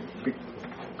about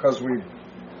because we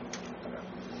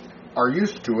are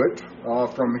used to it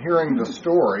from hearing the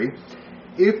story.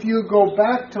 If you go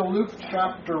back to Luke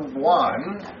chapter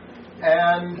 1,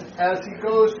 and as he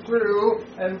goes through,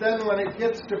 and then when it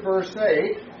gets to verse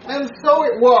 8, and so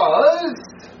it was,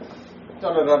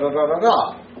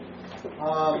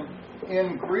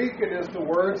 in Greek it is the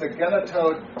words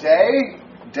ageneto day.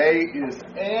 Day is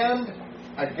and.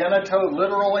 Ageneto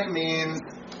literally means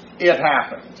it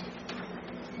happened.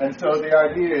 And so the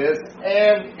idea is,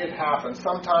 and it happened.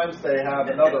 Sometimes they have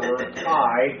another word,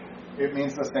 kai. It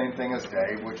means the same thing as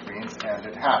day, which means, and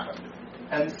it happened.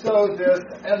 And so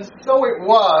and so it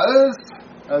was,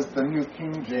 as the New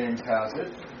King James has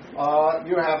it,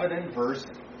 you have it in verse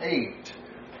 8.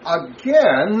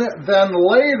 Again, then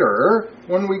later,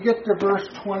 when we get to verse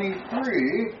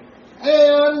 23,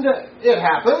 and it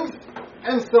happened,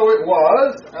 and so it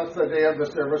was, as the day of the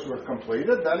service was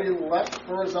completed, that he left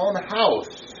for his own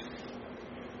house.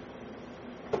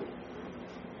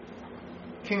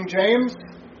 King James,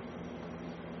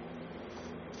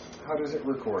 how does it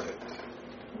record it?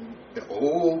 The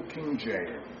old King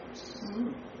James.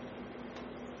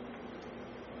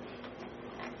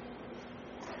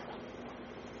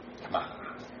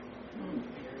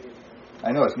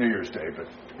 I know it's New Year's Day, but...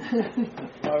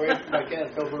 I read my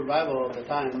Canterbury Bible at the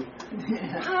time.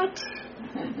 What?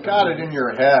 Got it in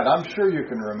your head. I'm sure you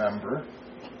can remember.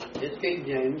 It's King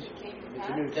James. It's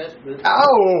the New Testament.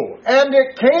 Oh, and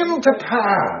it came to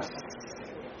pass.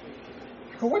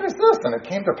 What is this? And it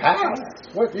came to pass.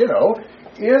 What,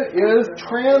 it is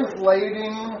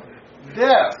translating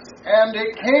this. And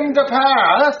it came to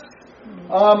pass.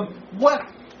 What?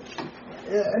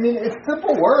 I mean, it's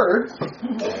simple words.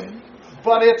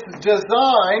 But it's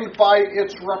designed by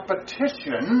its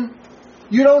repetition.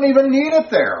 You don't even need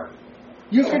it there.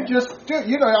 You could just do,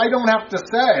 I don't have to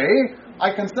say.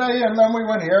 I can say, and then we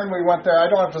went here and we went there. I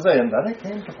don't have to say, and then it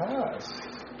came to pass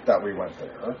that we went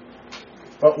there.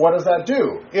 But what does that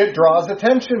do? It draws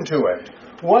attention to it.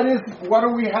 What do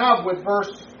we have with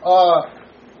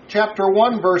chapter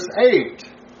 1, verse 8?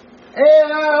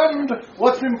 And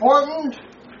what's important?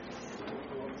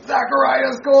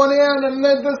 Zechariah's going in, and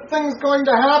then this thing's going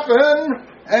to happen.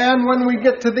 And when we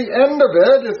get to the end of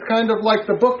it, it's kind of like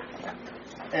the book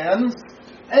ends.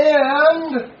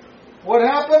 And what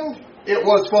happened? It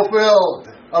was fulfilled.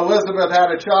 Elizabeth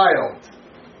had a child.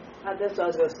 That's what I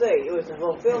was going to say. It was a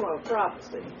fulfillment of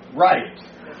prophecy. Right.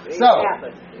 It So,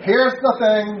 happened. here's the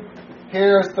thing.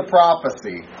 Here's the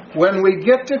prophecy. When we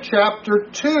get to chapter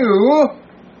 2,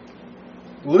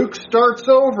 Luke starts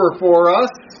over for us.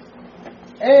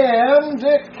 And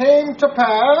it came to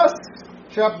pass,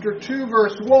 chapter 2,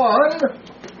 verse 1.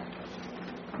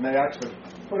 And they actually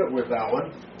put it with that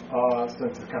one,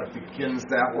 since it kind of begins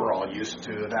that. We're all used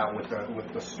to that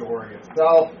with the story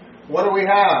itself. What do we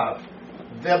have?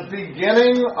 The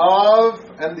beginning of,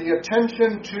 and the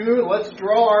attention to, let's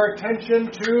draw our attention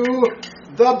to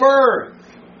the birth.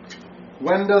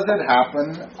 When does it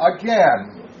happen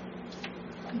again?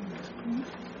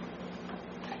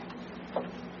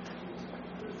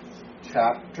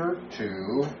 Chapter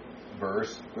 2,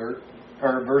 verse 6.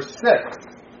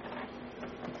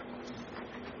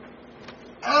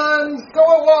 And so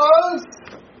it was.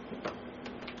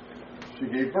 She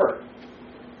gave birth.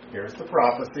 Here's the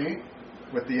prophecy.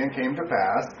 With the and came to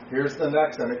pass. Here's the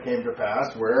next and it came to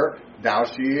pass, where now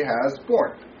she has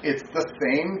born. It's the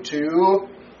same two,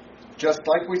 just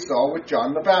like we saw with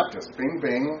John the Baptist. Bing,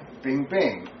 bing, bing,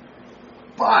 bing.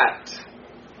 But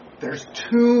there's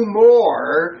two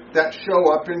more that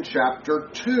show up in chapter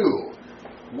 2.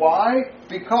 Why?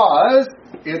 Because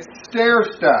it's stair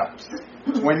steps.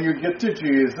 When you get to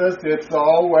Jesus, it's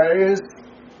always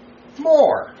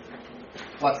more.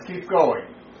 Let's keep going.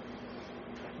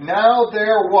 Now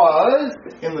there was,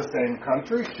 in the same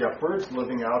country, shepherds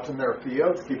living out in their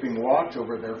fields, keeping watch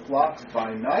over their flocks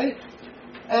by night.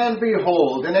 And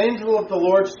behold, an angel of the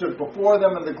Lord stood before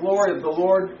them, and the glory of the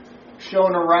Lord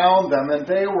shone around them, and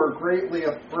they were greatly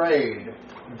afraid.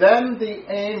 Then the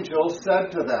angel said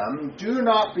to them, "Do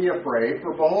not be afraid,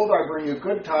 for behold, I bring you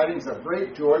good tidings of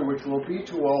great joy, which will be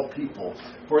to all people.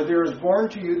 For there is born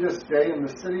to you this day in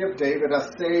the city of David a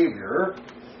Savior,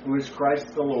 who is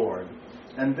Christ the Lord.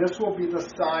 And this will be the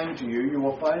sign to you. You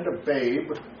will find a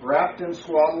babe wrapped in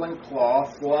swaddling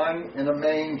cloths, lying in a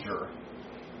manger."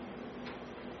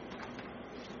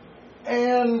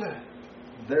 And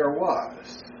there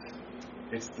was.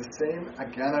 It's the same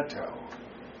agenoto.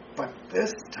 But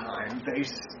this time they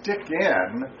stick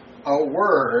in a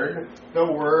word, the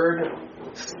word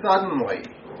suddenly.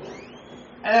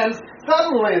 And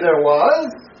suddenly there was,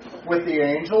 with the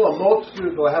angel, a multitude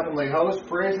of the heavenly host,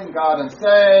 praising God and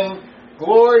saying,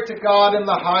 "Glory to God in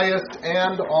the highest,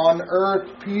 and on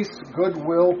earth peace,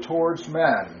 goodwill towards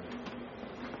men."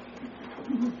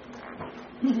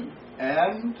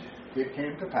 And it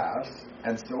came to pass,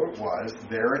 and so it was,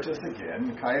 there it is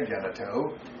again, kai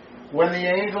ageneto, when the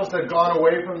angels had gone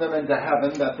away from them into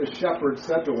heaven, that the shepherds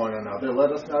said to one another,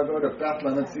 "Let us now go to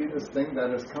Bethlehem and see this thing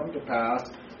that has come to pass,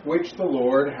 which the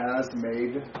Lord has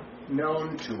made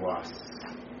known to us."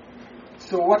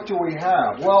 So what do we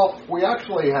have? Well, we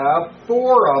actually have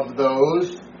 4 of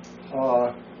those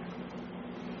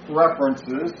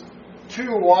references.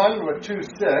 2:1 with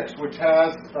 2:6, which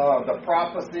has the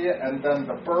prophecy and then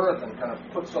the birth and kind of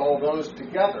puts all those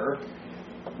together.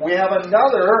 We have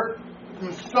another,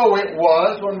 "So it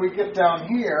was," when we get down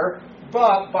here,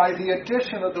 but by the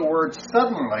addition of the word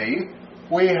 "suddenly,"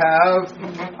 we have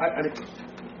a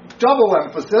double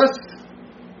emphasis.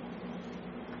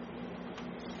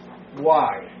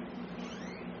 Why?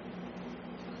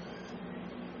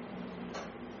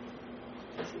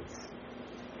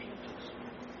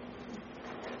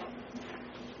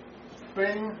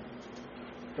 Bing,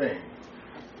 bing.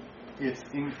 It's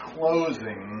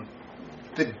enclosing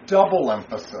the double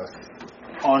emphasis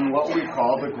on what we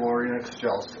call the Gloria in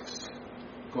Excelsis.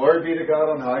 Glory be to God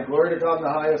on high, glory to God in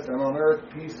the highest, and on earth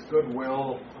peace,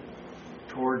 goodwill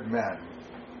toward men.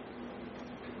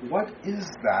 What is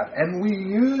that? And we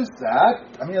use that,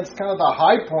 it's kind of the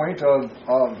high point of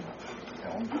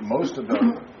most of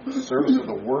the service of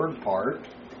the word part.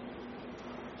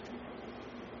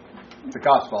 The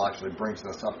gospel actually brings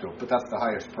us up to it, but that's the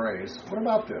highest praise. What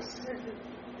about this?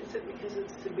 Is it because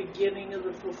it's the beginning of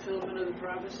the fulfillment of the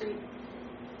prophecy?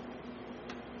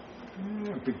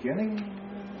 Beginning?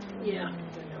 Yeah.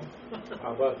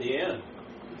 How about the end?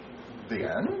 The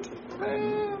end?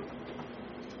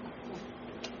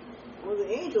 Well,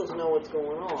 the angels know what's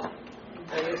going on.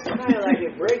 And it's kind of like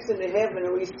it breaks into heaven,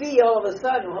 and we see all of a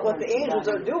sudden what the angels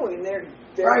are doing. They're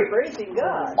Right. praising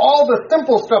God. All the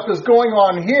simple stuff is going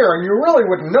on here, and you really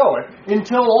wouldn't know it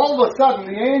until all of a sudden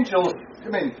the angels. I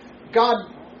mean, God.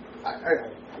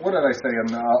 What did I say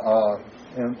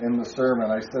in the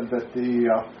sermon? I said that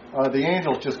the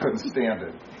angels just couldn't stand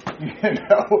it. You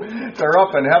know, they're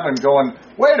up in heaven going,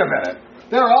 wait a minute.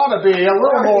 There ought to be a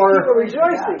little more. People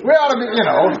rejoicing. We ought to be, you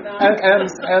know,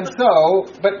 and so,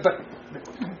 but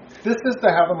this is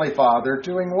the Heavenly Father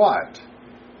doing what?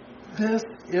 This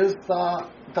is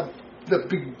the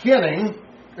beginning.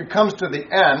 It comes to the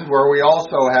end where we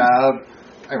also have.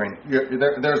 I mean,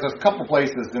 there's a couple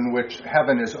places in which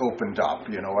heaven is opened up.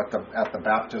 You know, at the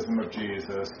baptism of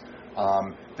Jesus,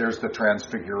 there's the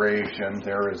transfiguration.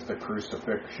 There is the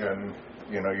crucifixion.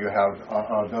 You know, you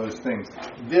have those things.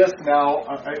 This now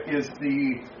is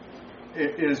the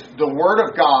Word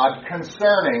of God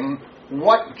concerning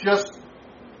what just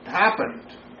happened.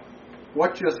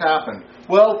 What just happened?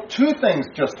 Well, two things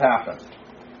just happened.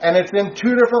 And it's in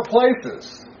two different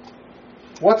places.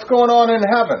 What's going on in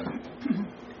heaven?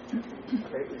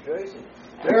 Great rejoicing.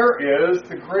 There is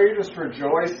the greatest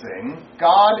rejoicing.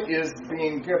 God is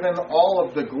being given all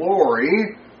of the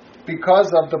glory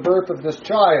because of the birth of this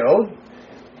child.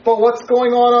 But what's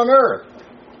going on earth?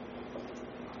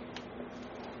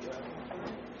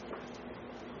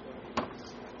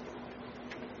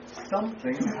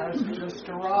 Something has just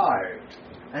arrived.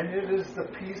 And it is the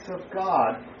peace of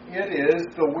God. It is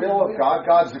the will of God,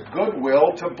 God's good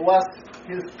will to bless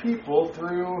His people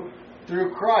through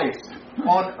Christ.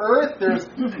 On earth, there's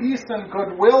peace and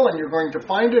goodwill, and you're going to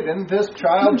find it in this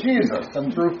child Jesus.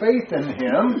 And through faith in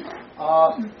Him,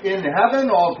 in heaven,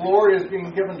 all glory is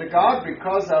being given to God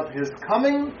because of His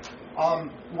coming.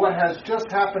 What has just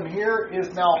happened here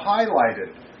is now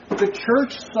highlighted. The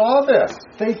church saw this.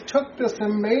 They took this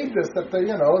and made this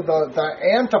the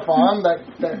antiphon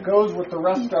that goes with the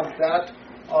rest of that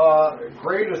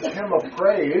greatest hymn of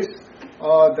praise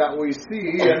that we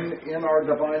see in our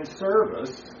divine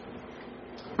service.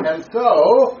 And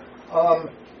so,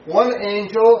 one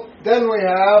angel, then we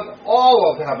have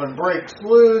all of heaven breaks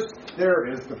loose.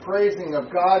 There is the praising of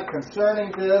God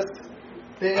concerning this.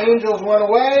 The angels went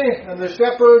away, and the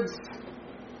shepherds,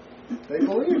 they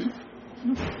believed.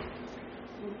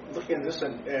 Looking at this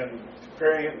and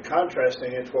comparing it and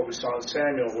contrasting it to what we saw in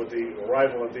Samuel with the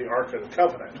arrival of the Ark of the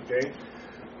Covenant, okay?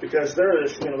 Because there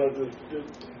is,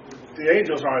 the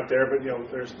angels aren't there, but,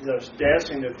 there's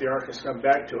dancing that the Ark has come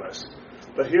back to us.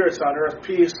 But here it's on earth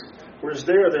peace, whereas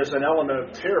there's an element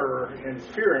of terror and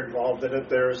fear involved in it.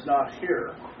 There is not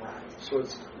here. So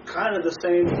it's kind of the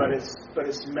same, but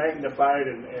it's magnified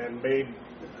and made.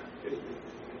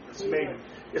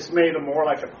 It's made more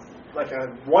like a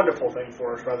wonderful thing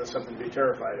for us rather than something to be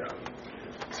terrified of.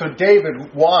 So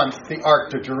David wants the ark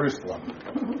to Jerusalem.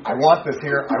 I want this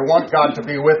here. I want God to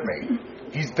be with me.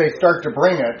 They start to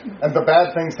bring it, and the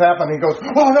bad things happen. He goes,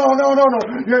 oh, no.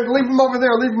 Leave him over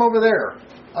there.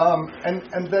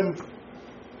 And then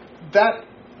that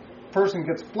person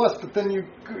gets blessed, but then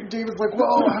David's like,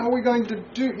 well, how are we going to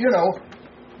do,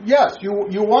 yes,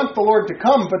 you want the Lord to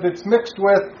come, but it's mixed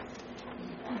with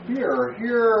fear.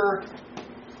 Here.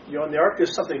 And the ark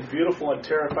is something beautiful and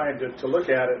terrifying to look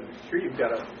at, and here you've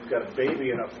got a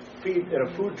baby in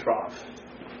a food trough.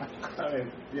 I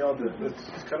mean,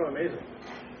 it's kind of amazing.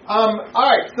 All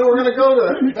right, so we're going to go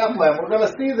to Bethlehem. We're going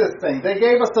to see this thing. They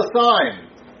gave us a sign.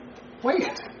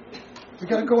 Wait, we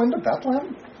got to go into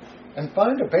Bethlehem and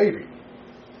find a baby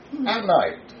at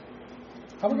night.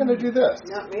 How are we going to do this?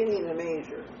 Not many in a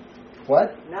manger.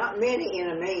 What? Not many in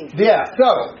a manger. Yeah,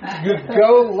 so you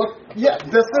go look. Yeah,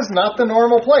 this is not the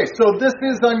normal place. So this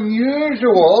is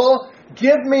unusual.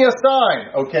 Give me a sign.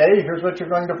 Okay, here's what you're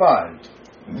going to find.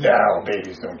 No,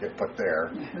 babies don't get put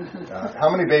there. How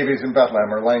many babies in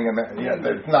Bethlehem are laying in there? Yeah,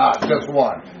 there's not, just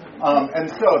one. And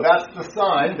so that's the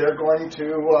sign. They're going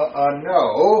to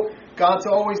know. God's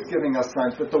always giving us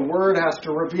signs, but the Word has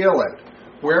to reveal it.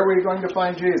 Where are we going to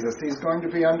find Jesus? He's going to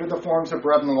be under the forms of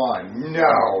bread and wine.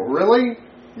 No, really?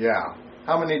 Yeah.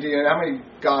 How many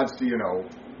gods do you know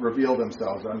reveal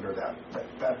themselves under that?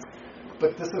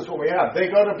 But this is what we have. They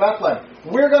go to Bethlehem.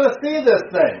 We're going to see this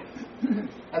thing.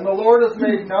 And the Lord is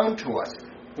made known to us.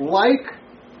 Like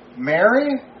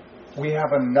Mary, we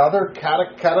have another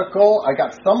catechetical. I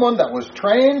got someone that was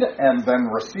trained and then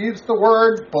receives the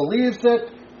Word, believes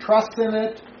it, trusts in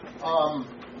it,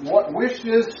 what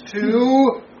wishes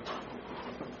to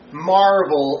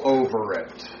marvel over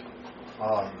it.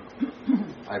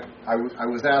 I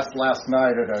was asked last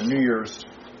night at a New Year's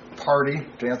party,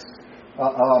 dance,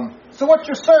 so what's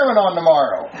your sermon on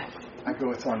tomorrow? I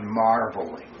go, it's on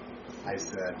marveling. I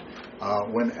said,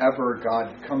 whenever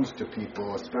God comes to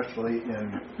people, especially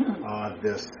in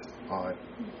this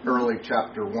early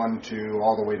chapter 1, 2,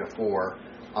 all the way to 4,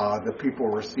 the people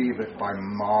receive it by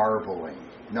marveling.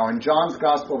 Now, in John's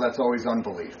gospel, that's always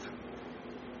unbelief.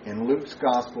 In Luke's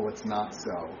gospel, it's not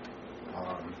so.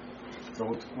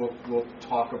 So we'll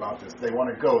talk about this. They want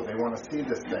to go. They want to see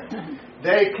this thing.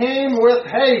 They came with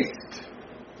haste.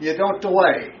 You don't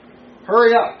delay.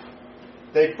 Hurry up.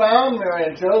 They found Mary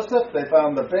and Joseph. They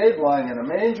found the babe lying in a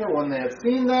manger. When they had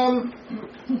seen him,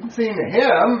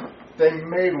 they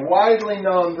made widely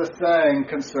known the saying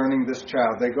concerning this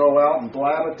child. They go out and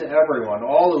blab it to everyone.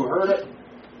 All who heard it,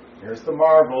 here's the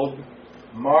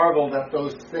marveled at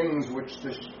those things which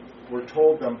were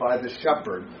told them by the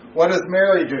shepherd. What does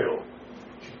Mary do?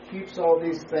 She keeps all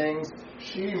these things.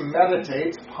 She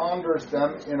meditates, ponders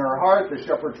them in her heart. The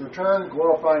shepherds return,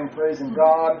 glorifying, praising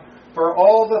God for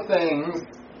all the things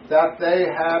that they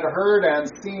had heard and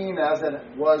seen as it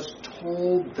was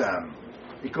told them.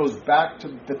 It goes back to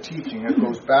the teaching. It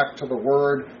goes back to the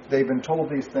word. They've been told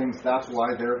these things. That's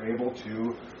why they're able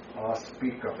to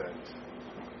speak of it.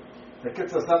 It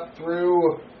gets us up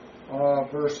through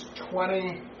verse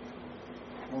 20.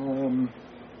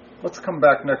 Let's come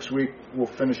back next week. We'll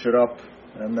finish it up,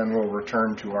 and then we'll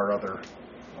return to our other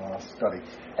study.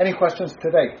 Any questions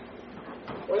today?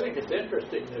 Well, I think it's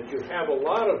interesting that you have a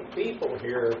lot of people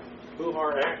here who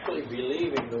are actually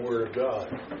believing the Word of God.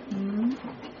 Mm-hmm.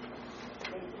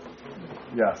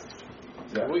 Yes.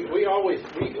 Yeah. We always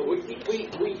have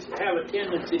a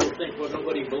tendency to think, well,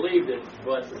 nobody believed it,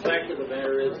 but the fact of the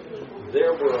matter is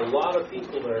there were a lot of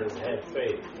people there that had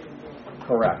faith.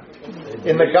 Correct.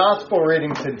 In the gospel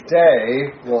reading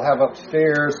today, we'll have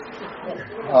upstairs,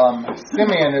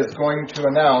 Simeon is going to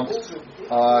announce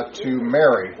to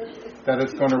Mary that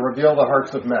it's going to reveal the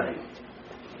hearts of many.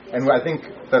 And I think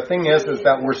the thing is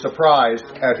that we're surprised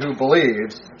at who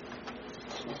believes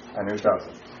and who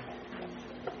doesn't.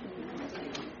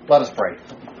 Let us pray.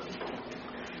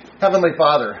 Heavenly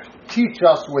Father, teach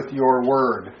us with your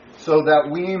word so that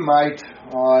we might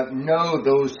know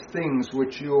those things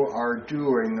which you are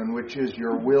doing and which is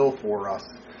your will for us,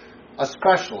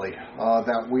 especially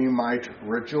that we might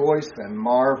rejoice and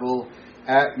marvel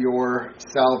at your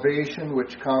salvation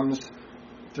which comes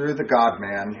through the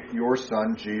God-man, your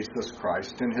Son, Jesus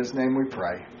Christ. In his name we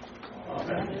pray.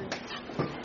 Amen.